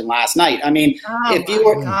television last night. I mean, if you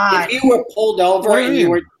were pulled over and you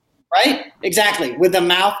were right, exactly, with the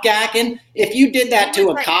mouth gagging, if you did that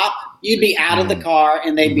to a cop, you'd be out of the car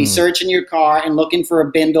and they'd be searching your car and looking for a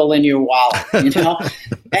bindle in your wallet. You know,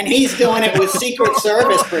 and he's doing it with Secret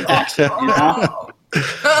Service protection. You know,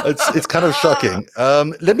 it's kind of shocking.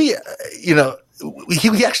 Let me, you know.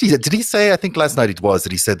 He actually did. He say? I think last night that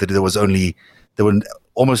he said that there were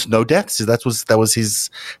almost no deaths. That was his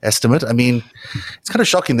estimate. I mean, it's kind of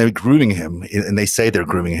shocking. They're grooming him, and they say they're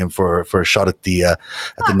grooming him for a shot at the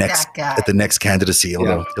next candidacy.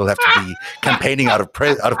 He'll have to be campaigning out of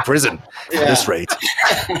prison at this rate.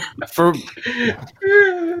 He's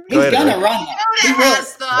gonna run.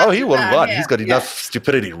 He will run. He's got enough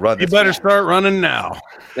stupidity to run. You better start running now.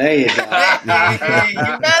 There you go. You better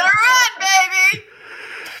run, baby.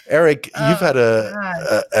 Eric, you've had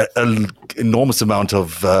an enormous amount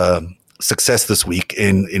of success this week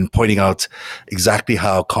in pointing out exactly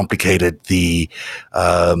how complicated the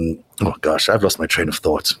I've lost my train of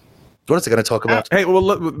thought. What is it going to talk about? Hey,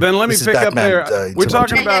 well, then let me pick up there. We're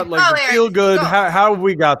talking about like the feel good. How have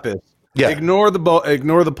we got this? Yeah. Ignore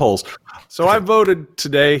the polls. So I voted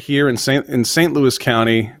today here in St. Louis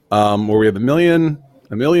County, where we have a million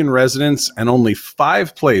residents and only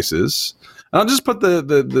 5 places. And I'll just put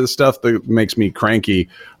the stuff that makes me cranky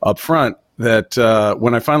up front. That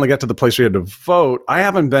when I finally got to the place we had to vote, I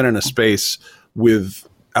haven't been in a space with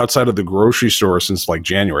outside of the grocery store since like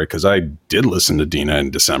January, because I did listen to Dina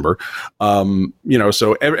in December.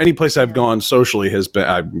 So any place I've gone socially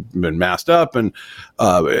I've been masked up and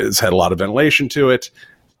it's had a lot of ventilation to it.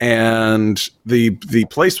 And the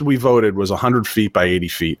place we voted was 100 feet by 80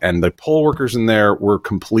 feet. And the poll workers in there were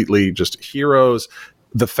completely just heroes.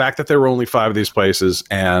 The fact that there were only 5 of these places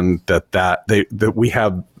and that we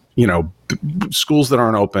have, schools that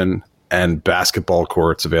aren't open and basketball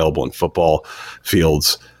courts available and football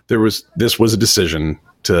fields. This was a decision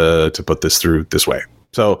to put this through this way.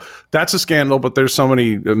 So that's a scandal, but there's so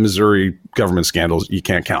many Missouri government scandals you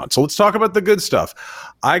can't count. So let's talk about the good stuff.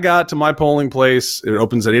 I got to my polling place. It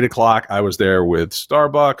opens at 8:00. I was there with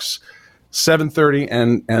Starbucks, 7:30,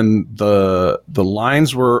 and the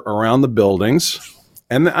lines were around the buildings.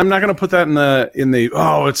 And I'm not going to put that in the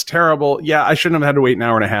oh, it's terrible. Yeah, I shouldn't have had to wait an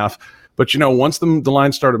hour and a half. But once the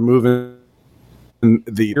line started moving,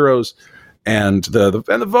 the heroes and the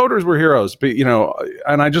voters were heroes. But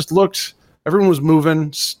and I just looked. Everyone was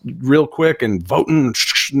moving real quick and voting,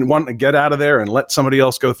 wanting to get out of there and let somebody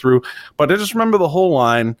else go through. But I just remember the whole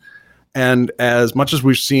line. And as much as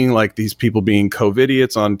we've seen like these people being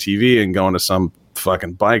COVIDiots on TV and going to some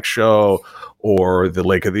fucking bike show or the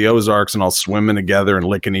Lake of the Ozarks and all swimming together and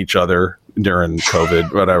licking each other during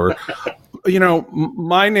COVID, whatever.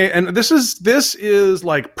 My name, and this is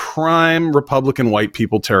like prime Republican white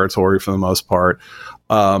people territory for the most part.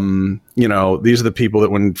 These are the people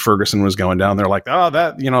that when Ferguson was going down, they're like, oh,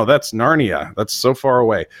 that's Narnia. That's so far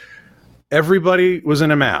away. Everybody was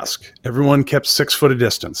in a mask. Everyone kept 6 foot of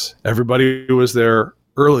distance. Everybody was there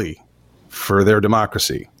early for their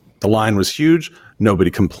democracy. The line was huge.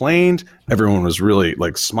 Nobody complained. Everyone was really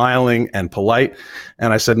like smiling and polite.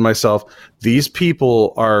 And I said to myself, these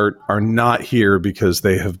people are not here because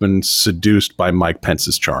they have been seduced by Mike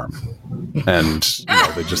Pence's charm. And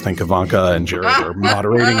they just think Ivanka and Jared are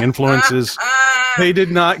moderating influences. They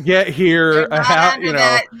did not get here.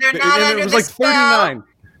 It was like 39.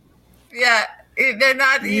 Yeah. They're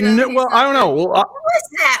not. Well, I don't know. Well, what was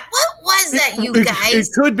that? What was that, you guys?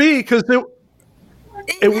 It could be because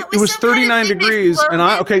it was 39 degrees, and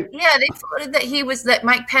they floated that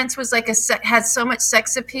Mike Pence was like had so much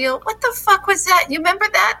sex appeal. What the fuck was that? You remember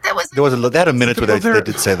that? They had a minute where they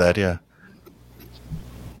did say that, yeah.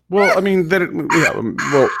 Well, I mean, they don't want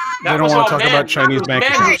to talk about Chinese bank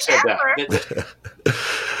accounts.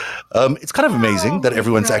 It's kind of amazing that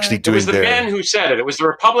everyone's actually doing. It was the men who said it. It was the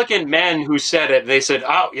Republican men who said it. They said,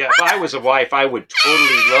 "Oh yeah, if I was a wife, I would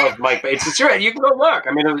totally love Mike." It's right. You can go look.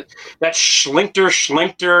 I mean, that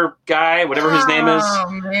Schlinkter guy, whatever his name is.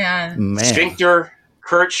 Oh man. Sphincter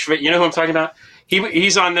Kirch. You know who I'm talking about?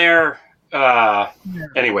 He's on there.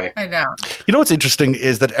 Anyway, I know. You know what's interesting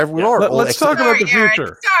is that let's talk about the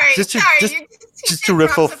future. Just to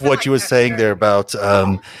riff off what you were saying there about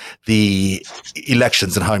the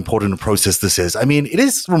elections and how important a process this is. I mean, it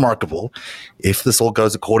is remarkable if this all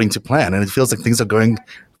goes according to plan, and it feels like things are going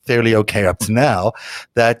fairly okay up to now,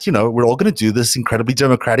 that, we're all going to do this incredibly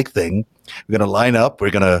democratic thing. We're going to line up. We're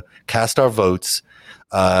going to cast our votes.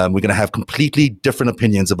 We're going to have completely different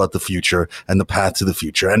opinions about the future and the path to the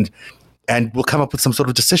future. And we'll come up with some sort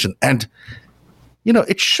of decision. And,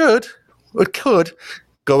 it could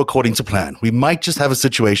go according to plan. We might just have a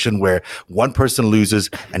situation where one person loses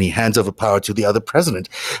and he hands over power to the other president.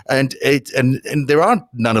 And there aren't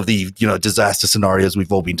none of the, disaster scenarios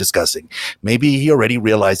we've all been discussing. Maybe he already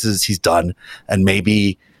realizes he's done, and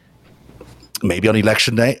maybe on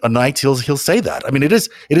election night he'll say that. I mean, it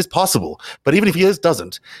is possible. But even if he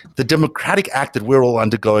doesn't, the democratic act that we're all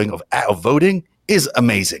undergoing of voting is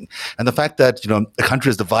amazing. And the fact that, a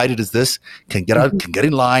country as divided as this can get out, can get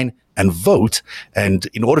in line and vote, and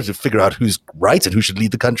in order to figure out who's right and who should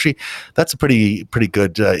lead the country, that's a pretty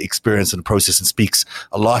good experience and process, and speaks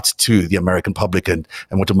a lot to the American public and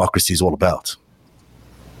what democracy is all about.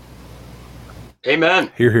 Amen.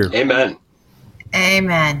 Hear, hear. Amen.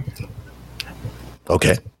 Amen.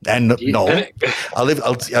 Okay. And no, I'm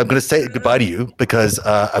going to say goodbye to you because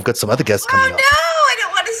I've got some other guests coming up. No, I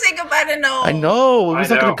don't want to say goodbye to Noel. I know. He's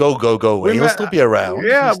not going to go away. He'll still be around.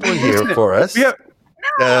 Yeah, he's still here for us. Yeah.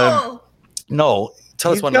 No,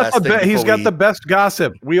 tell us one last thing. He's got the best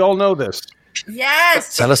gossip. We all know this.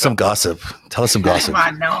 Yes. Tell us some gossip. Come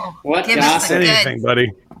on, no. What Give gossip? us Anything,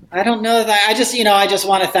 buddy. I don't know that. I just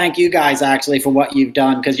want to thank you guys actually for what you've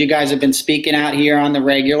done, because you guys have been speaking out here on the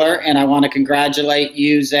regular, and I want to congratulate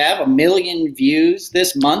you, Zev. 1 million views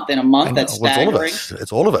this month in a month. That's staggering.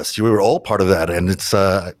 It's all of us. We were all part of that, and it's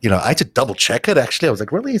I had to double check it. Actually, I was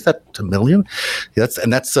like, really, is that 1 million?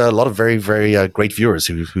 That's a lot of very, very great viewers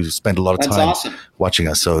who spend a lot of time watching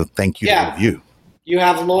us. So thank you to all of you. You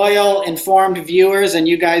have loyal, informed viewers, and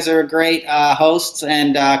you guys are great hosts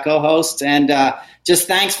and co-hosts. And just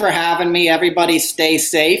thanks for having me. Everybody stay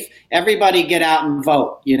safe. Everybody get out and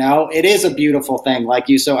vote. It is a beautiful thing, like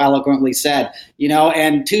you so eloquently said.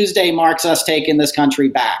 And Tuesday marks us taking this country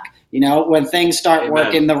back. When things start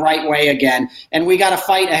working the right way again. And we got a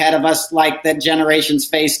fight ahead of us like that generations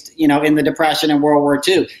faced, in the Depression and World War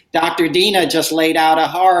II. Dr. Dina just laid out a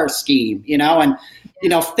horror scheme, and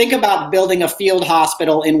think about building a field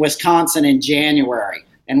hospital in Wisconsin in January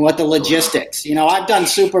and what the logistics. I've done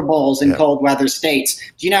Super Bowls in cold weather states.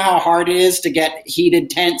 Do you know how hard it is to get heated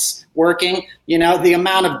tents working? The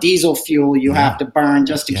amount of diesel fuel you have to burn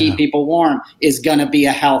just to keep people warm is going to be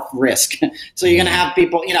a health risk. So you're going to have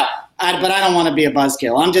people, but I don't want to be a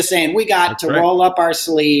buzzkill. I'm just saying we got to roll up our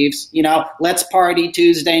sleeves. Let's party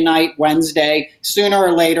Tuesday night, Wednesday. Sooner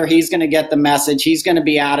or later, he's going to get the message. He's going to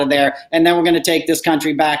be out of there. And then we're going to take this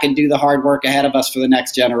country back and do the hard work ahead of us for the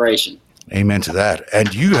next generation. Amen to that.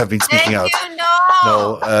 And you have been speaking out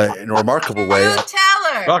in a remarkable way.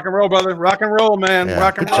 Rock and roll, brother. Rock and roll, man. Yeah,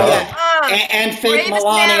 rock and roll. And fake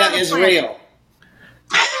Melania is real.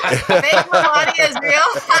 Fake Melania is real?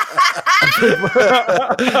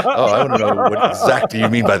 I want to know what exactly you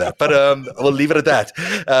mean by that. But we'll leave it at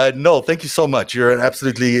that. Noel, thank you so much. You're an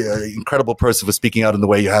absolutely incredible person for speaking out in the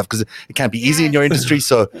way you have, because it can't be easy in your industry.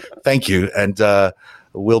 So thank you. And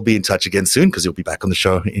we'll be in touch again soon, because you'll be back on the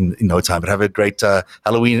show in no time. But have a great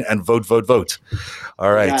Halloween and vote.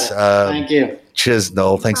 All right. Thank you. Cheers,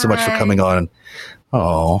 Noel. Thanks so much for coming on.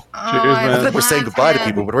 Oh, cheers, man. I feel like we're saying goodbye to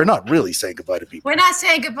people, but we're not really saying goodbye to people. We're not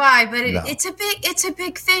saying goodbye, but it's a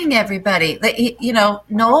big thing, everybody.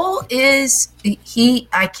 Noel is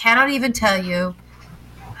I cannot even tell you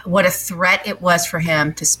what a threat it was for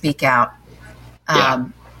him to speak out.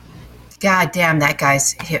 God damn, that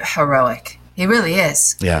guy's heroic. He really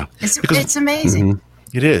is. Yeah. It's amazing. Mm-hmm.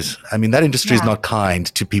 It is. I mean, that industry is not kind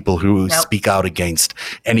to people who speak out against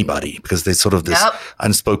anybody, because there's sort of this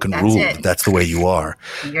unspoken rule. That's the way you are.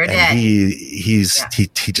 You're and dead. He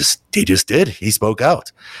just did. He spoke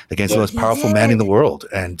out against the most powerful man in the world.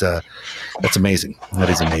 And that's amazing. That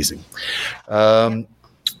is amazing. So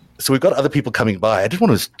we've got other people coming by. I did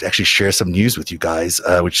want to actually share some news with you guys,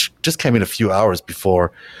 which just came in a few hours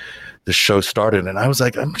before the show started, and I was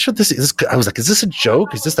like, I'm sure is this a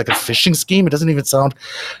joke? Is this like a phishing scheme? It doesn't even sound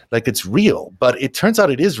like it's real, but it turns out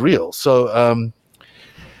it is real. So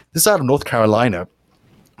this is out of North Carolina,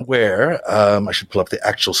 where I should pull up the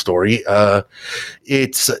actual story.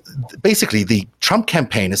 It's basically the Trump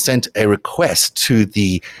campaign has sent a request to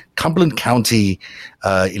the Cumberland County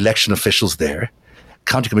election officials there,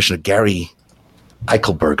 County Commissioner Gary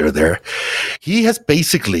Eichelberger there. He has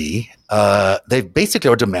basically, they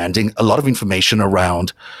basically are demanding a lot of information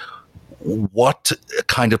around what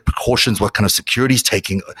kind of precautions, what kind of security is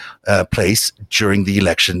taking place during the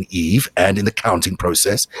election eve and in the counting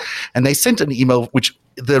process. And they sent an email, which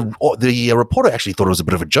the reporter actually thought it was a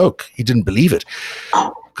bit of a joke. He didn't believe it,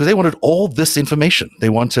 because they wanted all this information. They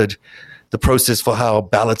wanted the process for how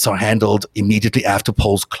ballots are handled immediately after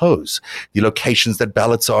polls close, the locations that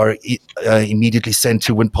ballots are immediately sent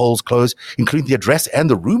to when polls close, including the address and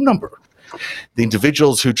the room number, the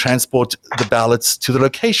individuals who transport the ballots to the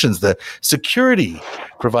locations, the security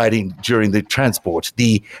providing during the transport,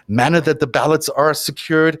 the manner that the ballots are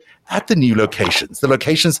secured at the new locations, the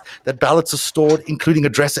locations that ballots are stored, including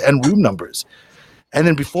address and room numbers. And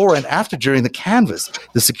then before and after during the canvass,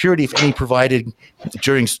 the security, if any, provided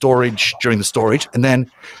during the storage, and then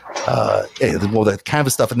more the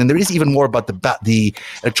canvass stuff. And then there is even more about the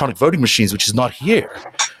electronic voting machines, which is not here,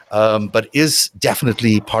 but is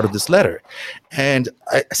definitely part of this letter. And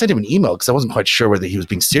I sent him an email because I wasn't quite sure whether he was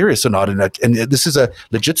being serious or not. And this is a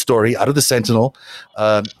legit story out of the Sentinel,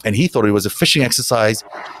 and he thought it was a phishing exercise.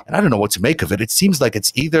 And I don't know what to make of it. It seems like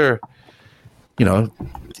it's either. I'm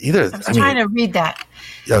trying to read that.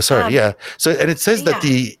 Oh, sorry. Yeah. So, and it says that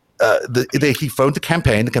he phoned the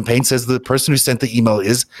campaign. The campaign says the person who sent the email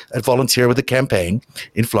is a volunteer with the campaign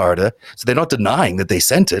in Florida. So they're not denying that they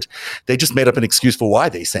sent it. They just made up an excuse for why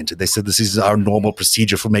they sent it. They said this is our normal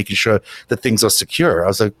procedure for making sure that things are secure. I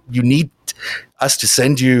was like, you need us to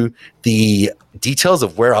send you the details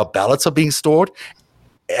of where our ballots are being stored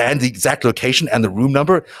and the exact location and the room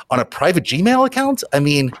number on a private Gmail account? I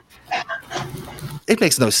mean, It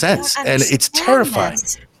makes no sense, and it's terrifying.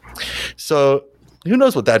 So who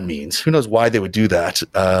knows what that means? Who knows why they would do that?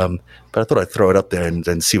 But I thought I'd throw it up there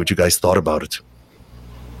and see what you guys thought about it.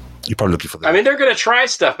 You're probably looking for that. I mean, they're going to try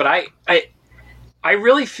stuff, but I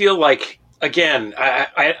really feel like, again,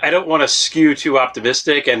 I don't want to skew too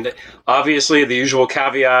optimistic, and obviously the usual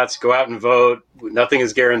caveats: go out and vote. Nothing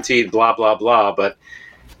is guaranteed. Blah blah blah. But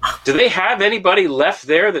do they have anybody left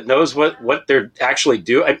there that knows what they're actually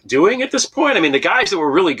doing at this point? I mean, the guys that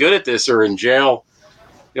were really good at this are in jail.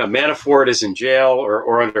 You know, Manafort is in jail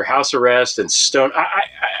or under house arrest, and Stone.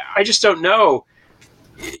 I just don't know.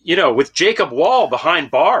 You know, with Jacob Wall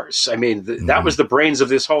behind bars, I mean, that was the brains of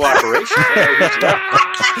this whole operation.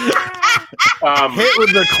 Hit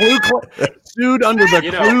with the Ku sued under the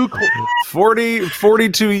Ku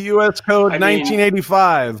 42 U.S. Code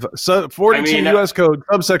 1985, 42 U.S. Code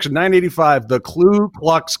subsection 985, the Ku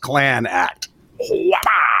Klux Klan Act.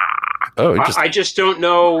 Oh, I just don't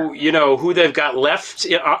know, who they've got left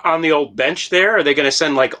on the old bench there. Are they going to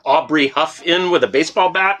send like Aubrey Huff in with a baseball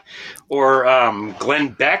bat, or Glenn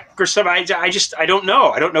Beck or something? I don't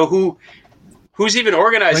know. I don't know who's even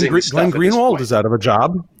organizing this stuff. Glenn Greenwald is out of a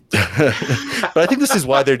job. But I think this is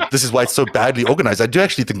why it's so badly organized. I do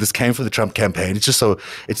actually think this came from the Trump campaign. It's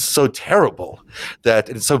so terrible that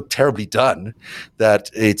it's so terribly done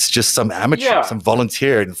that it's just some amateur, some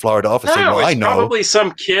volunteer in Florida office saying, "Well, I know." Probably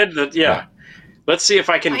some kid that. Yeah. Let's see if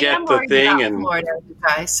I can get the thing. And Florida, you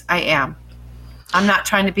guys, I am. I'm not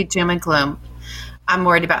trying to be doom and gloom. I'm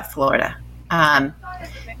worried about Florida.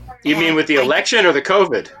 You mean with the election or the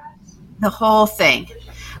COVID? The whole thing.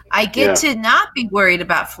 I get to not be worried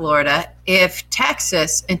about Florida if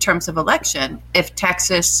Texas, in terms of election, if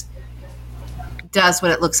Texas does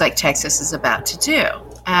what it looks like Texas is about to do.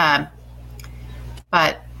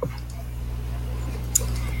 But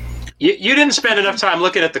you didn't spend enough time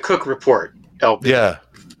looking at the Cook report, LP. Yeah,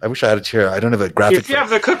 I wish I had it here. I don't have a graphic. If you have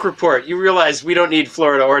the Cook report, you realize we don't need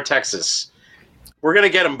Florida or Texas. We're going to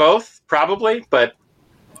get them both, probably, but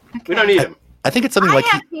we don't need them. I think it's something like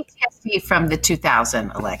I have PTSD from the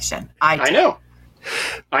 2000 election. I know.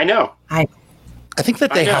 I think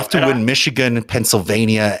that they have to win Michigan,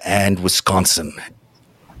 Pennsylvania, and Wisconsin.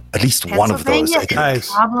 At least one of those. I think. Guys,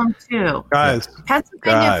 problem too. Guys,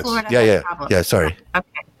 Pennsylvania, and Florida. Yeah. Sorry.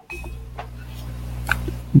 Okay.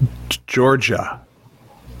 Georgia.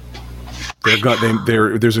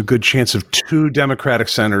 There's a good chance of 2 Democratic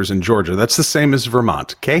senators in Georgia. That's the same as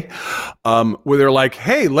Vermont, okay? Where they're like,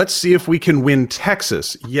 hey, let's see if we can win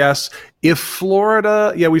Texas. Yes. If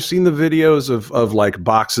Florida, we've seen the videos of like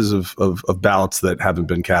boxes of ballots that haven't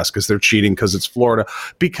been cast because they're cheating because it's Florida,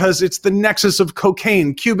 because it's the nexus of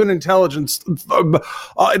cocaine, Cuban intelligence,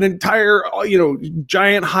 an entire,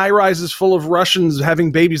 giant high rises full of Russians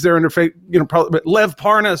having babies there in their face. Probably Lev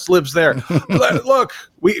Parnas lives there. Look,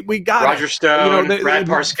 we got Roger Stone, Brad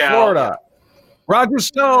Parscale, Florida. Roger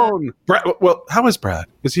Stone. Well, how is Brad?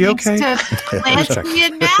 Is he okay?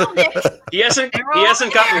 He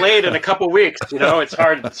hasn't gotten laid in a couple weeks. It's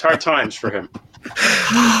hard times for him.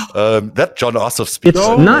 That John Ossoff speech.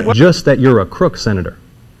 It's not just that you're a crook, Senator.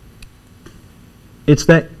 It's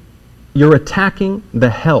that you're attacking the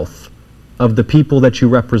health of the people that you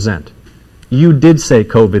represent. You did say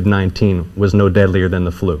COVID-19 was no deadlier than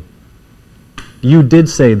the flu. You did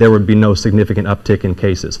say there would be no significant uptick in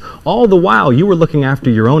cases. All the while, you were looking after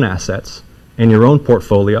your own assets and your own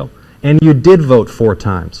portfolio, and you did vote 4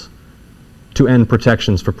 times to end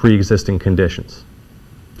protections for pre-existing conditions.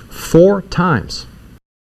 4 times.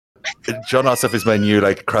 John Ossoff is my new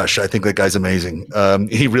crush. I think that guy's amazing.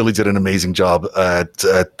 He really did an amazing job at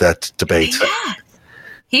that debate. Yeah.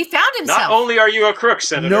 He found himself. Not only are you a crook,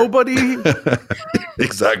 Senator. Nobody.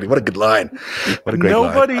 Exactly. What a good line. What a great line.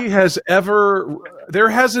 Nobody has ever. There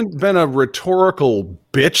hasn't been a rhetorical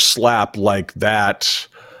bitch slap like that.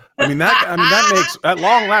 That makes, at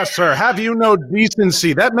long last, sir, have you no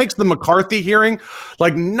decency? That makes the McCarthy hearing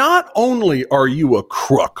not only are you a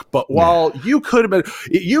crook, but while you could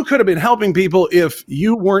have been helping people if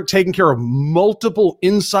you weren't taking care of multiple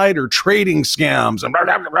insider trading scams and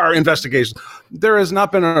investigations. There has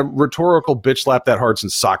not been a rhetorical bitch slap that hard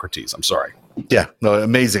since Socrates. I'm sorry. Yeah, no,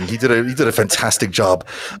 amazing. He did a fantastic job,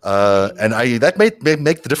 and that may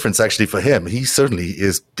make the difference actually for him. He certainly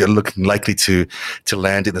is looking likely to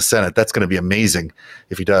land in the Senate. That's going to be amazing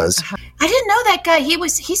if he does. I didn't know that guy.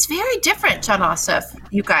 He's very different, John Ossoff,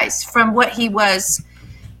 you guys, from what he was.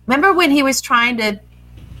 Remember when he was trying to?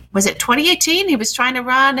 Was it 2018? He was trying to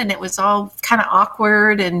run, and it was all kind of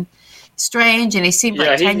awkward and strange, and he seemed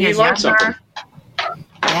like 10 years younger. Something.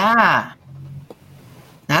 Yeah.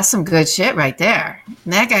 That's some good shit right there.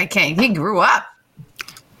 That guy he grew up.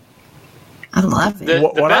 I love it.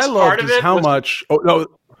 What I loved is how much. Oh no!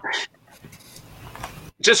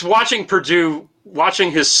 Just watching Perdue,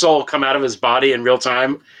 watching his soul come out of his body in real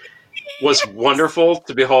time, was wonderful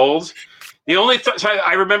to behold. The only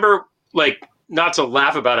I remember, like, not to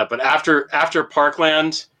laugh about it, but after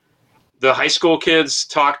Parkland, the high school kids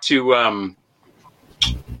talked to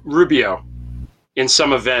Rubio in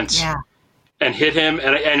some event and hit him,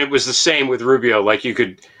 and it was the same with Rubio. Like you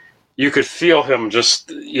could feel him just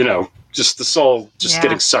the soul just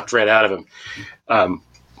getting sucked right out of him.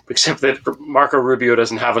 Except that Marco Rubio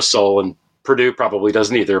doesn't have a soul, and Perdue probably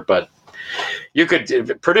doesn't either. But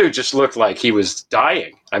Perdue just looked like he was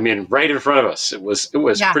dying. I mean, right in front of us. It was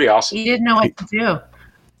pretty awesome. He didn't know what to do.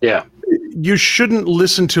 Yeah. You shouldn't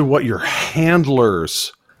listen to what your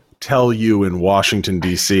handlers tell you in Washington,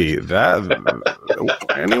 D.C. That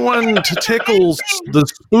anyone tickles the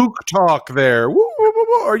spook talk there. Woo, woo, woo,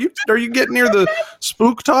 woo. Are you getting near the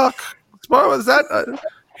spook talk? Is that a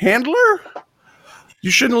handler? You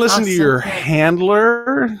shouldn't listen to your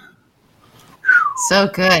handler. So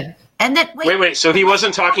good. And then wait. So he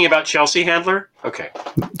wasn't talking about Chelsea Handler? Okay,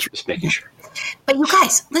 just making sure. But you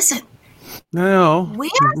guys, listen. No,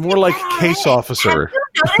 more like NRA? case officer. Have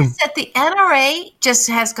you noticed that the NRA just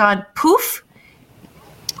has gone poof?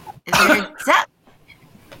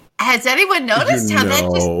 Has anyone noticed how that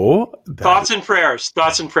just... Thoughts and prayers.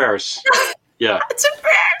 Yeah. Thoughts and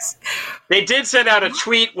prayers. They did send out a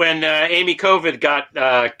tweet when Amy COVID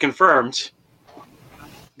got confirmed.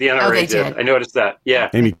 The NRA did. I noticed that. Yeah.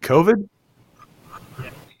 Amy COVID?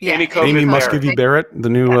 Yeah. Amy COVID. Amy Muscovy Barrett, the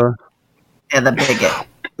new... the bigot.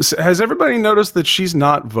 Has everybody noticed that she's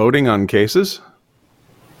not voting on cases?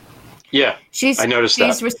 Yeah, I noticed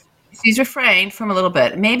that. She's refrained from a little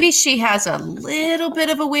bit. Maybe she has a little bit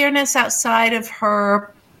of awareness outside of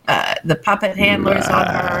her, the puppet handlers on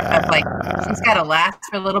her. Of like, she's got to last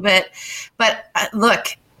for a little bit. But look,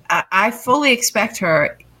 I fully expect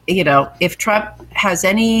her, if Trump has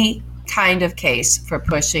any kind of case for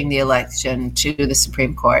pushing the election to the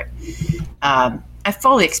Supreme Court, I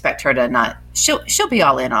fully expect her to not. She'll be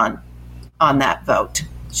all in on that vote.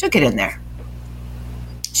 She'll get in there.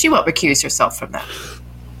 She won't recuse herself from that.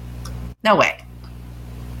 No way.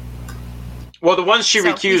 Well, the ones she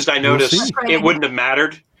recused, I noticed it wouldn't have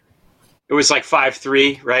mattered. It was like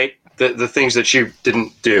 5-3, right? The things that she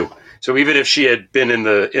didn't do. So even if she had been in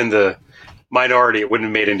the minority, it wouldn't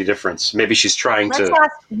have made any difference. Maybe she's trying to. Let's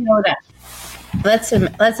ask Yoda.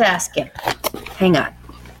 Let's ask him. Hang on.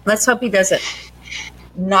 Let's hope he doesn't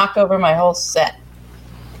knock over my whole set.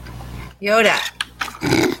 Yoda.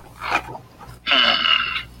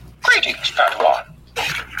 Greetings, Padawan.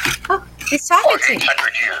 Oh, he's talking to me.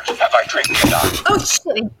 800 years have I drinking enough. Oh,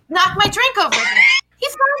 shit. He knocked my drink over again. He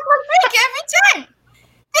throws my drink every time.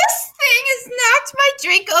 This thing has knocked my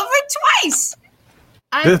drink over twice.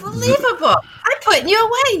 Unbelievable. I'm putting you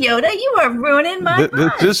away, Yoda. You are ruining my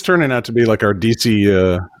mind. This is turning out to be like our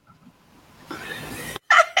DC...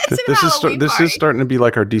 This is starting to be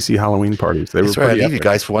like our DC Halloween parties. They were I leave you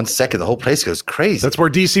guys for 1 second. The whole place goes crazy. That's where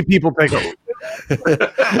DC people take over.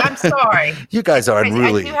 I'm sorry. You guys are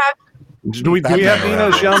unruly. Do we have Nina?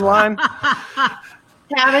 Is she online?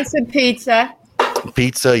 Having some pizza.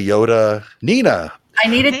 Pizza, Yoda, Nina. I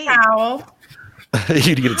need a towel.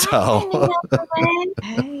 You need a towel.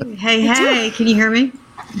 Hey! Can you hear me?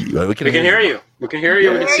 We can hear you. We can hear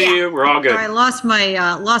you. We can see you. We're all good. I lost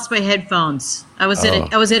my headphones. I was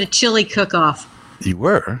at a chili cook-off. You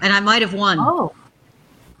were, and I might have won. Oh,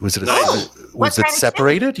 was it? Was it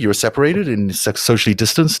separated? You were separated and socially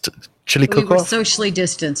distanced chili cook-off. We were socially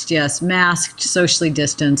distanced. Yes, masked, socially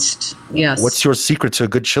distanced. Yes. What's your secret to a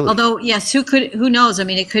good chili? Although, yes, who knows? I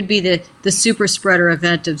mean, it could be the super spreader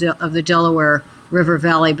event of the Delaware River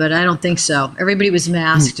Valley, but I don't think so. Everybody was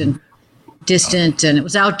masked and distant, and it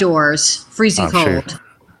was outdoors, freezing cold.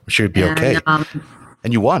 I'm sure it'd be okay.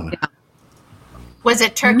 And you won. Yeah. Was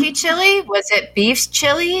it turkey chili? Was it beef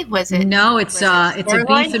chili? Was it? No, it's a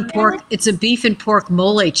beef and pork. It's a beef and pork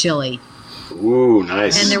mole chili. Ooh,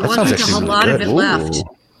 nice. And there wasn't a whole lot of it left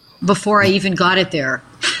before I even got it there.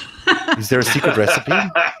 Is there a secret recipe?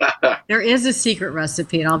 There is a secret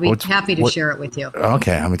recipe, and I'll be happy to share it with you.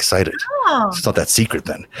 Okay, I'm excited. Oh. It's not that secret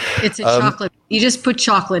then. It's a chocolate. You just put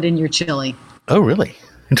chocolate in your chili. Oh, really?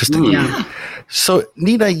 Interesting. Yeah. So,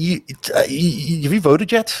 Nina, have you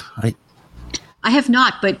voted yet? I have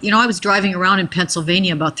not, but I was driving around in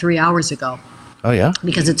Pennsylvania about 3 hours ago. Oh, yeah?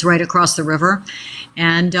 Because it's right across the river.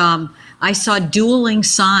 And I saw dueling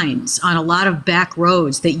signs on a lot of back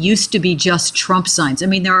roads that used to be just Trump signs. I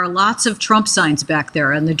mean, there are lots of Trump signs back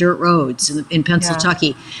there on the dirt roads in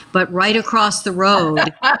Pennsylvania. But right across the road,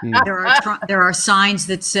 there are signs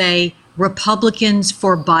that say Republicans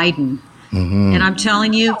for Biden. Mm-hmm. And I'm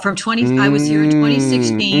telling you, from I was here in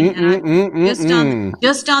 2016, and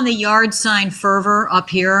just on the yard sign fervor up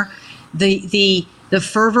here, the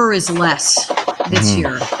fervor is less this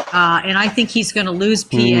year, and I think he's going to lose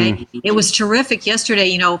PA. It was terrific yesterday.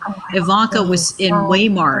 You know, Ivanka was in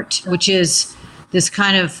Waymart, which is this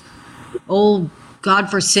kind of old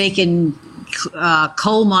godforsaken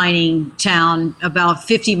coal mining town about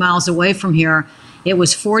 50 miles away from here. It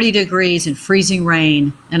was 40 degrees and freezing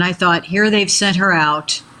rain, and I thought, here they've sent her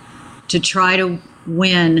out to try to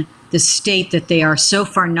win the state that they are so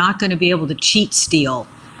far not going to be able to cheat steal,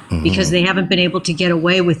 because they haven't been able to get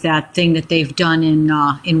away with that thing that they've done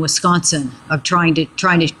in Wisconsin of trying to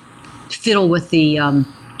fiddle with the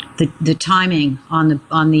timing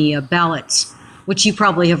on the ballots, which you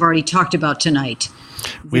probably have already talked about tonight.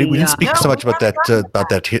 We didn't speak so much about that.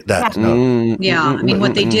 No. Yeah, I mean,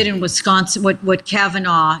 what they did in Wisconsin, what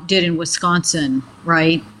Kavanaugh did in Wisconsin,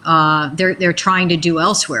 right? They're trying to do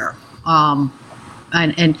elsewhere.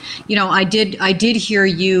 And you know, I did hear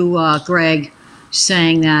you, Greg,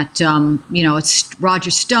 saying that it's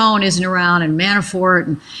Roger Stone isn't around and Manafort,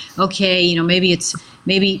 and okay, you know, maybe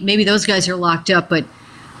those guys are locked up, but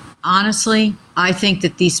honestly, I think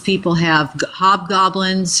that these people have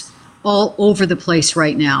hobgoblins all over the place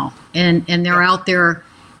right now, and they're out there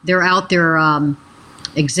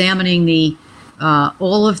examining the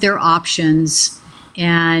all of their options.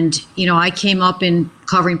 And you know, I came up in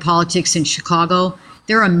covering politics in Chicago.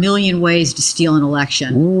 There are a million ways to steal an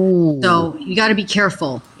election. Ooh. So you got to be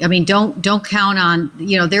careful. I mean, don't count on,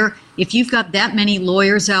 you know, if you've got that many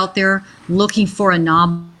lawyers out there looking for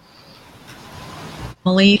anomaly,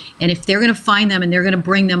 and if they're going to find them and they're going to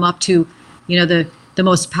bring them up to, you know, the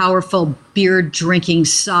most powerful beer-drinking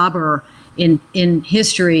sobber in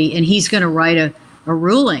history, and he's going to write a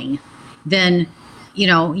ruling, then, you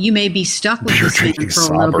know, you may be stuck with this thing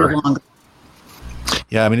for a little bit longer.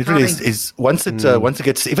 Yeah, I mean, it really is once it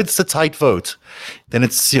gets, if it's a tight vote, then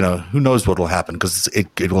it's, you know, who knows what will happen, because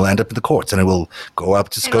it will end up in the courts, and it will go up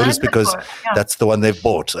to SCOTUS because that's the one they've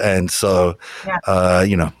bought, and so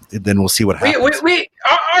you know, then we'll see what happens.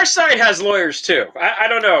 Our side has lawyers too. I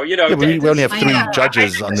don't know, you know. Yeah, we only have 3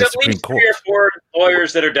 judges on the Supreme Court. 3 or 4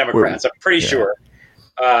 lawyers that are Democrats. I'm pretty sure.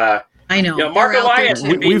 I know. You know, Mark Elias.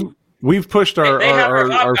 We've pushed our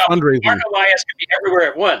fundraising. Mark Elias could be everywhere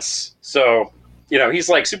at once. So, you know, he's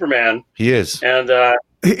like Superman. He is. And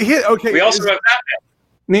okay. We also have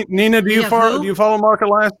Batman. Nina, do you follow Mark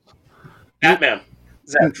Elias? Batman.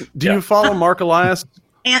 Do you follow Mark Elias?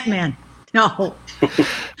 Ant-Man. No.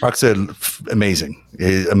 Mark's amazing.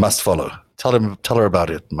 A must follow. Tell her about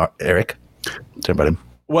it, Eric. Tell her about him.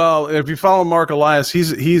 Well, if you follow Mark Elias,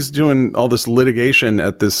 he's doing all this litigation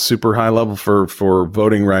at this super high level for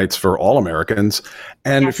voting rights for all Americans.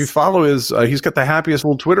 And if you follow he's got the happiest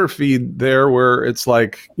little Twitter feed there, where it's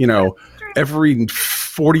like, you know, every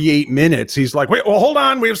 48 minutes, he's like, wait, well, hold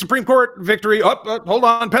on. We have Supreme Court victory. Hold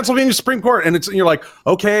on. Pennsylvania Supreme Court. And you're like,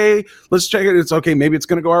 okay, let's check it. It's okay. Maybe it's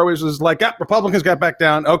going to go our way. So it's like, Republicans got back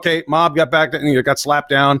down. Okay. Mob got back down. Got slapped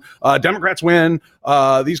down. Democrats win.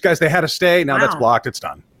 These guys, they had to stay. Now that's blocked. It's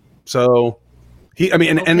done. So he's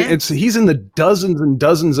in the dozens and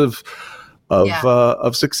dozens of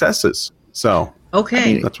successes. So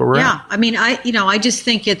that's where we're at. I mean, I just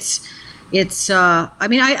think it's I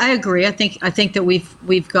mean, I agree. I think that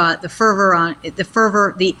we've got the fervor.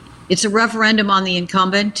 It's a referendum on the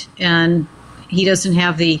incumbent, and he doesn't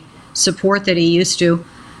have the support that he used to.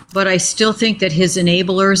 But I still think that his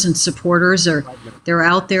enablers and supporters they're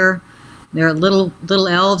out there. They're little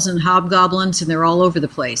elves and hobgoblins, and they're all over the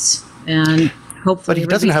place. And hopefully, but he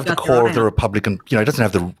doesn't have the core of the Republican. You know, he doesn't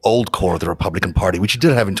have the old core of the Republican Party, which he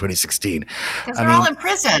did have in 2016. Because they're all in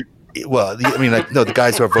prison. Well, I mean, like, no, the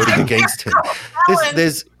guys who are voting against him.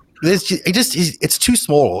 It's too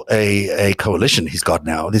small a coalition he's got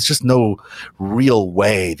now. There's just no real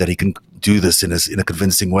way that he can do this in a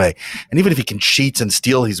convincing way. And even if he can cheat and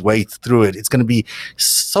steal his way through it, it's going to be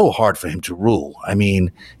so hard for him to rule. I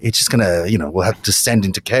mean, it's just going to, you know, we'll have to descend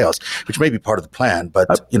into chaos, which may be part of the plan, but,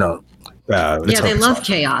 you know. They love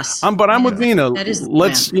chaos. But I'm with Nina. That is the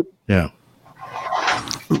plan.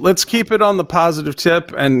 Let's keep it on the positive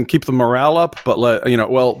tip and keep the morale up. But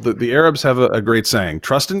the Arabs have a great saying: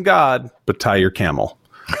 "Trust in God, but tie your camel."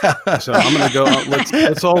 So I'm going to go.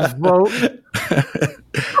 Let's all vote.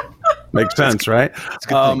 Makes sense, right?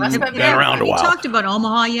 Been around a while. Have you talked about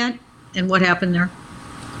Omaha yet and what happened there?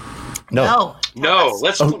 No.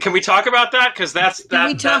 Can we talk about that? Because Can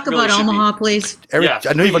we talk about Omaha, please? Eric, Yeah,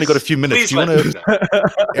 I know you've only got a few minutes. Do you want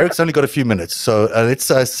to? Eric's only got a few minutes, so let's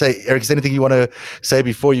say, Eric, is there anything you want to say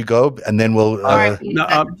before you go, and then we'll. All right,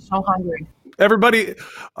 I'm so hungry. Everybody,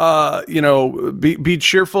 be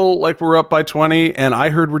cheerful. Like we're up by 20, and I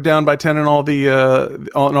heard we're down by 10 in all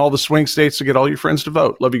the swing states. To get all your friends to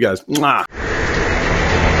vote. Love you guys. Mwah.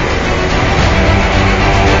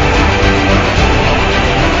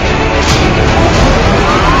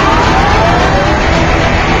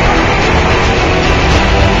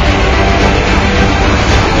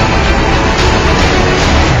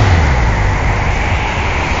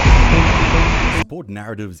 Support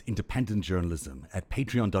Narrative's independent journalism at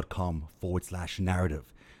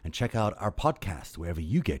patreon.com/narrative and check out our podcast wherever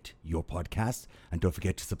you get your podcasts, and don't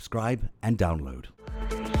forget to subscribe and download.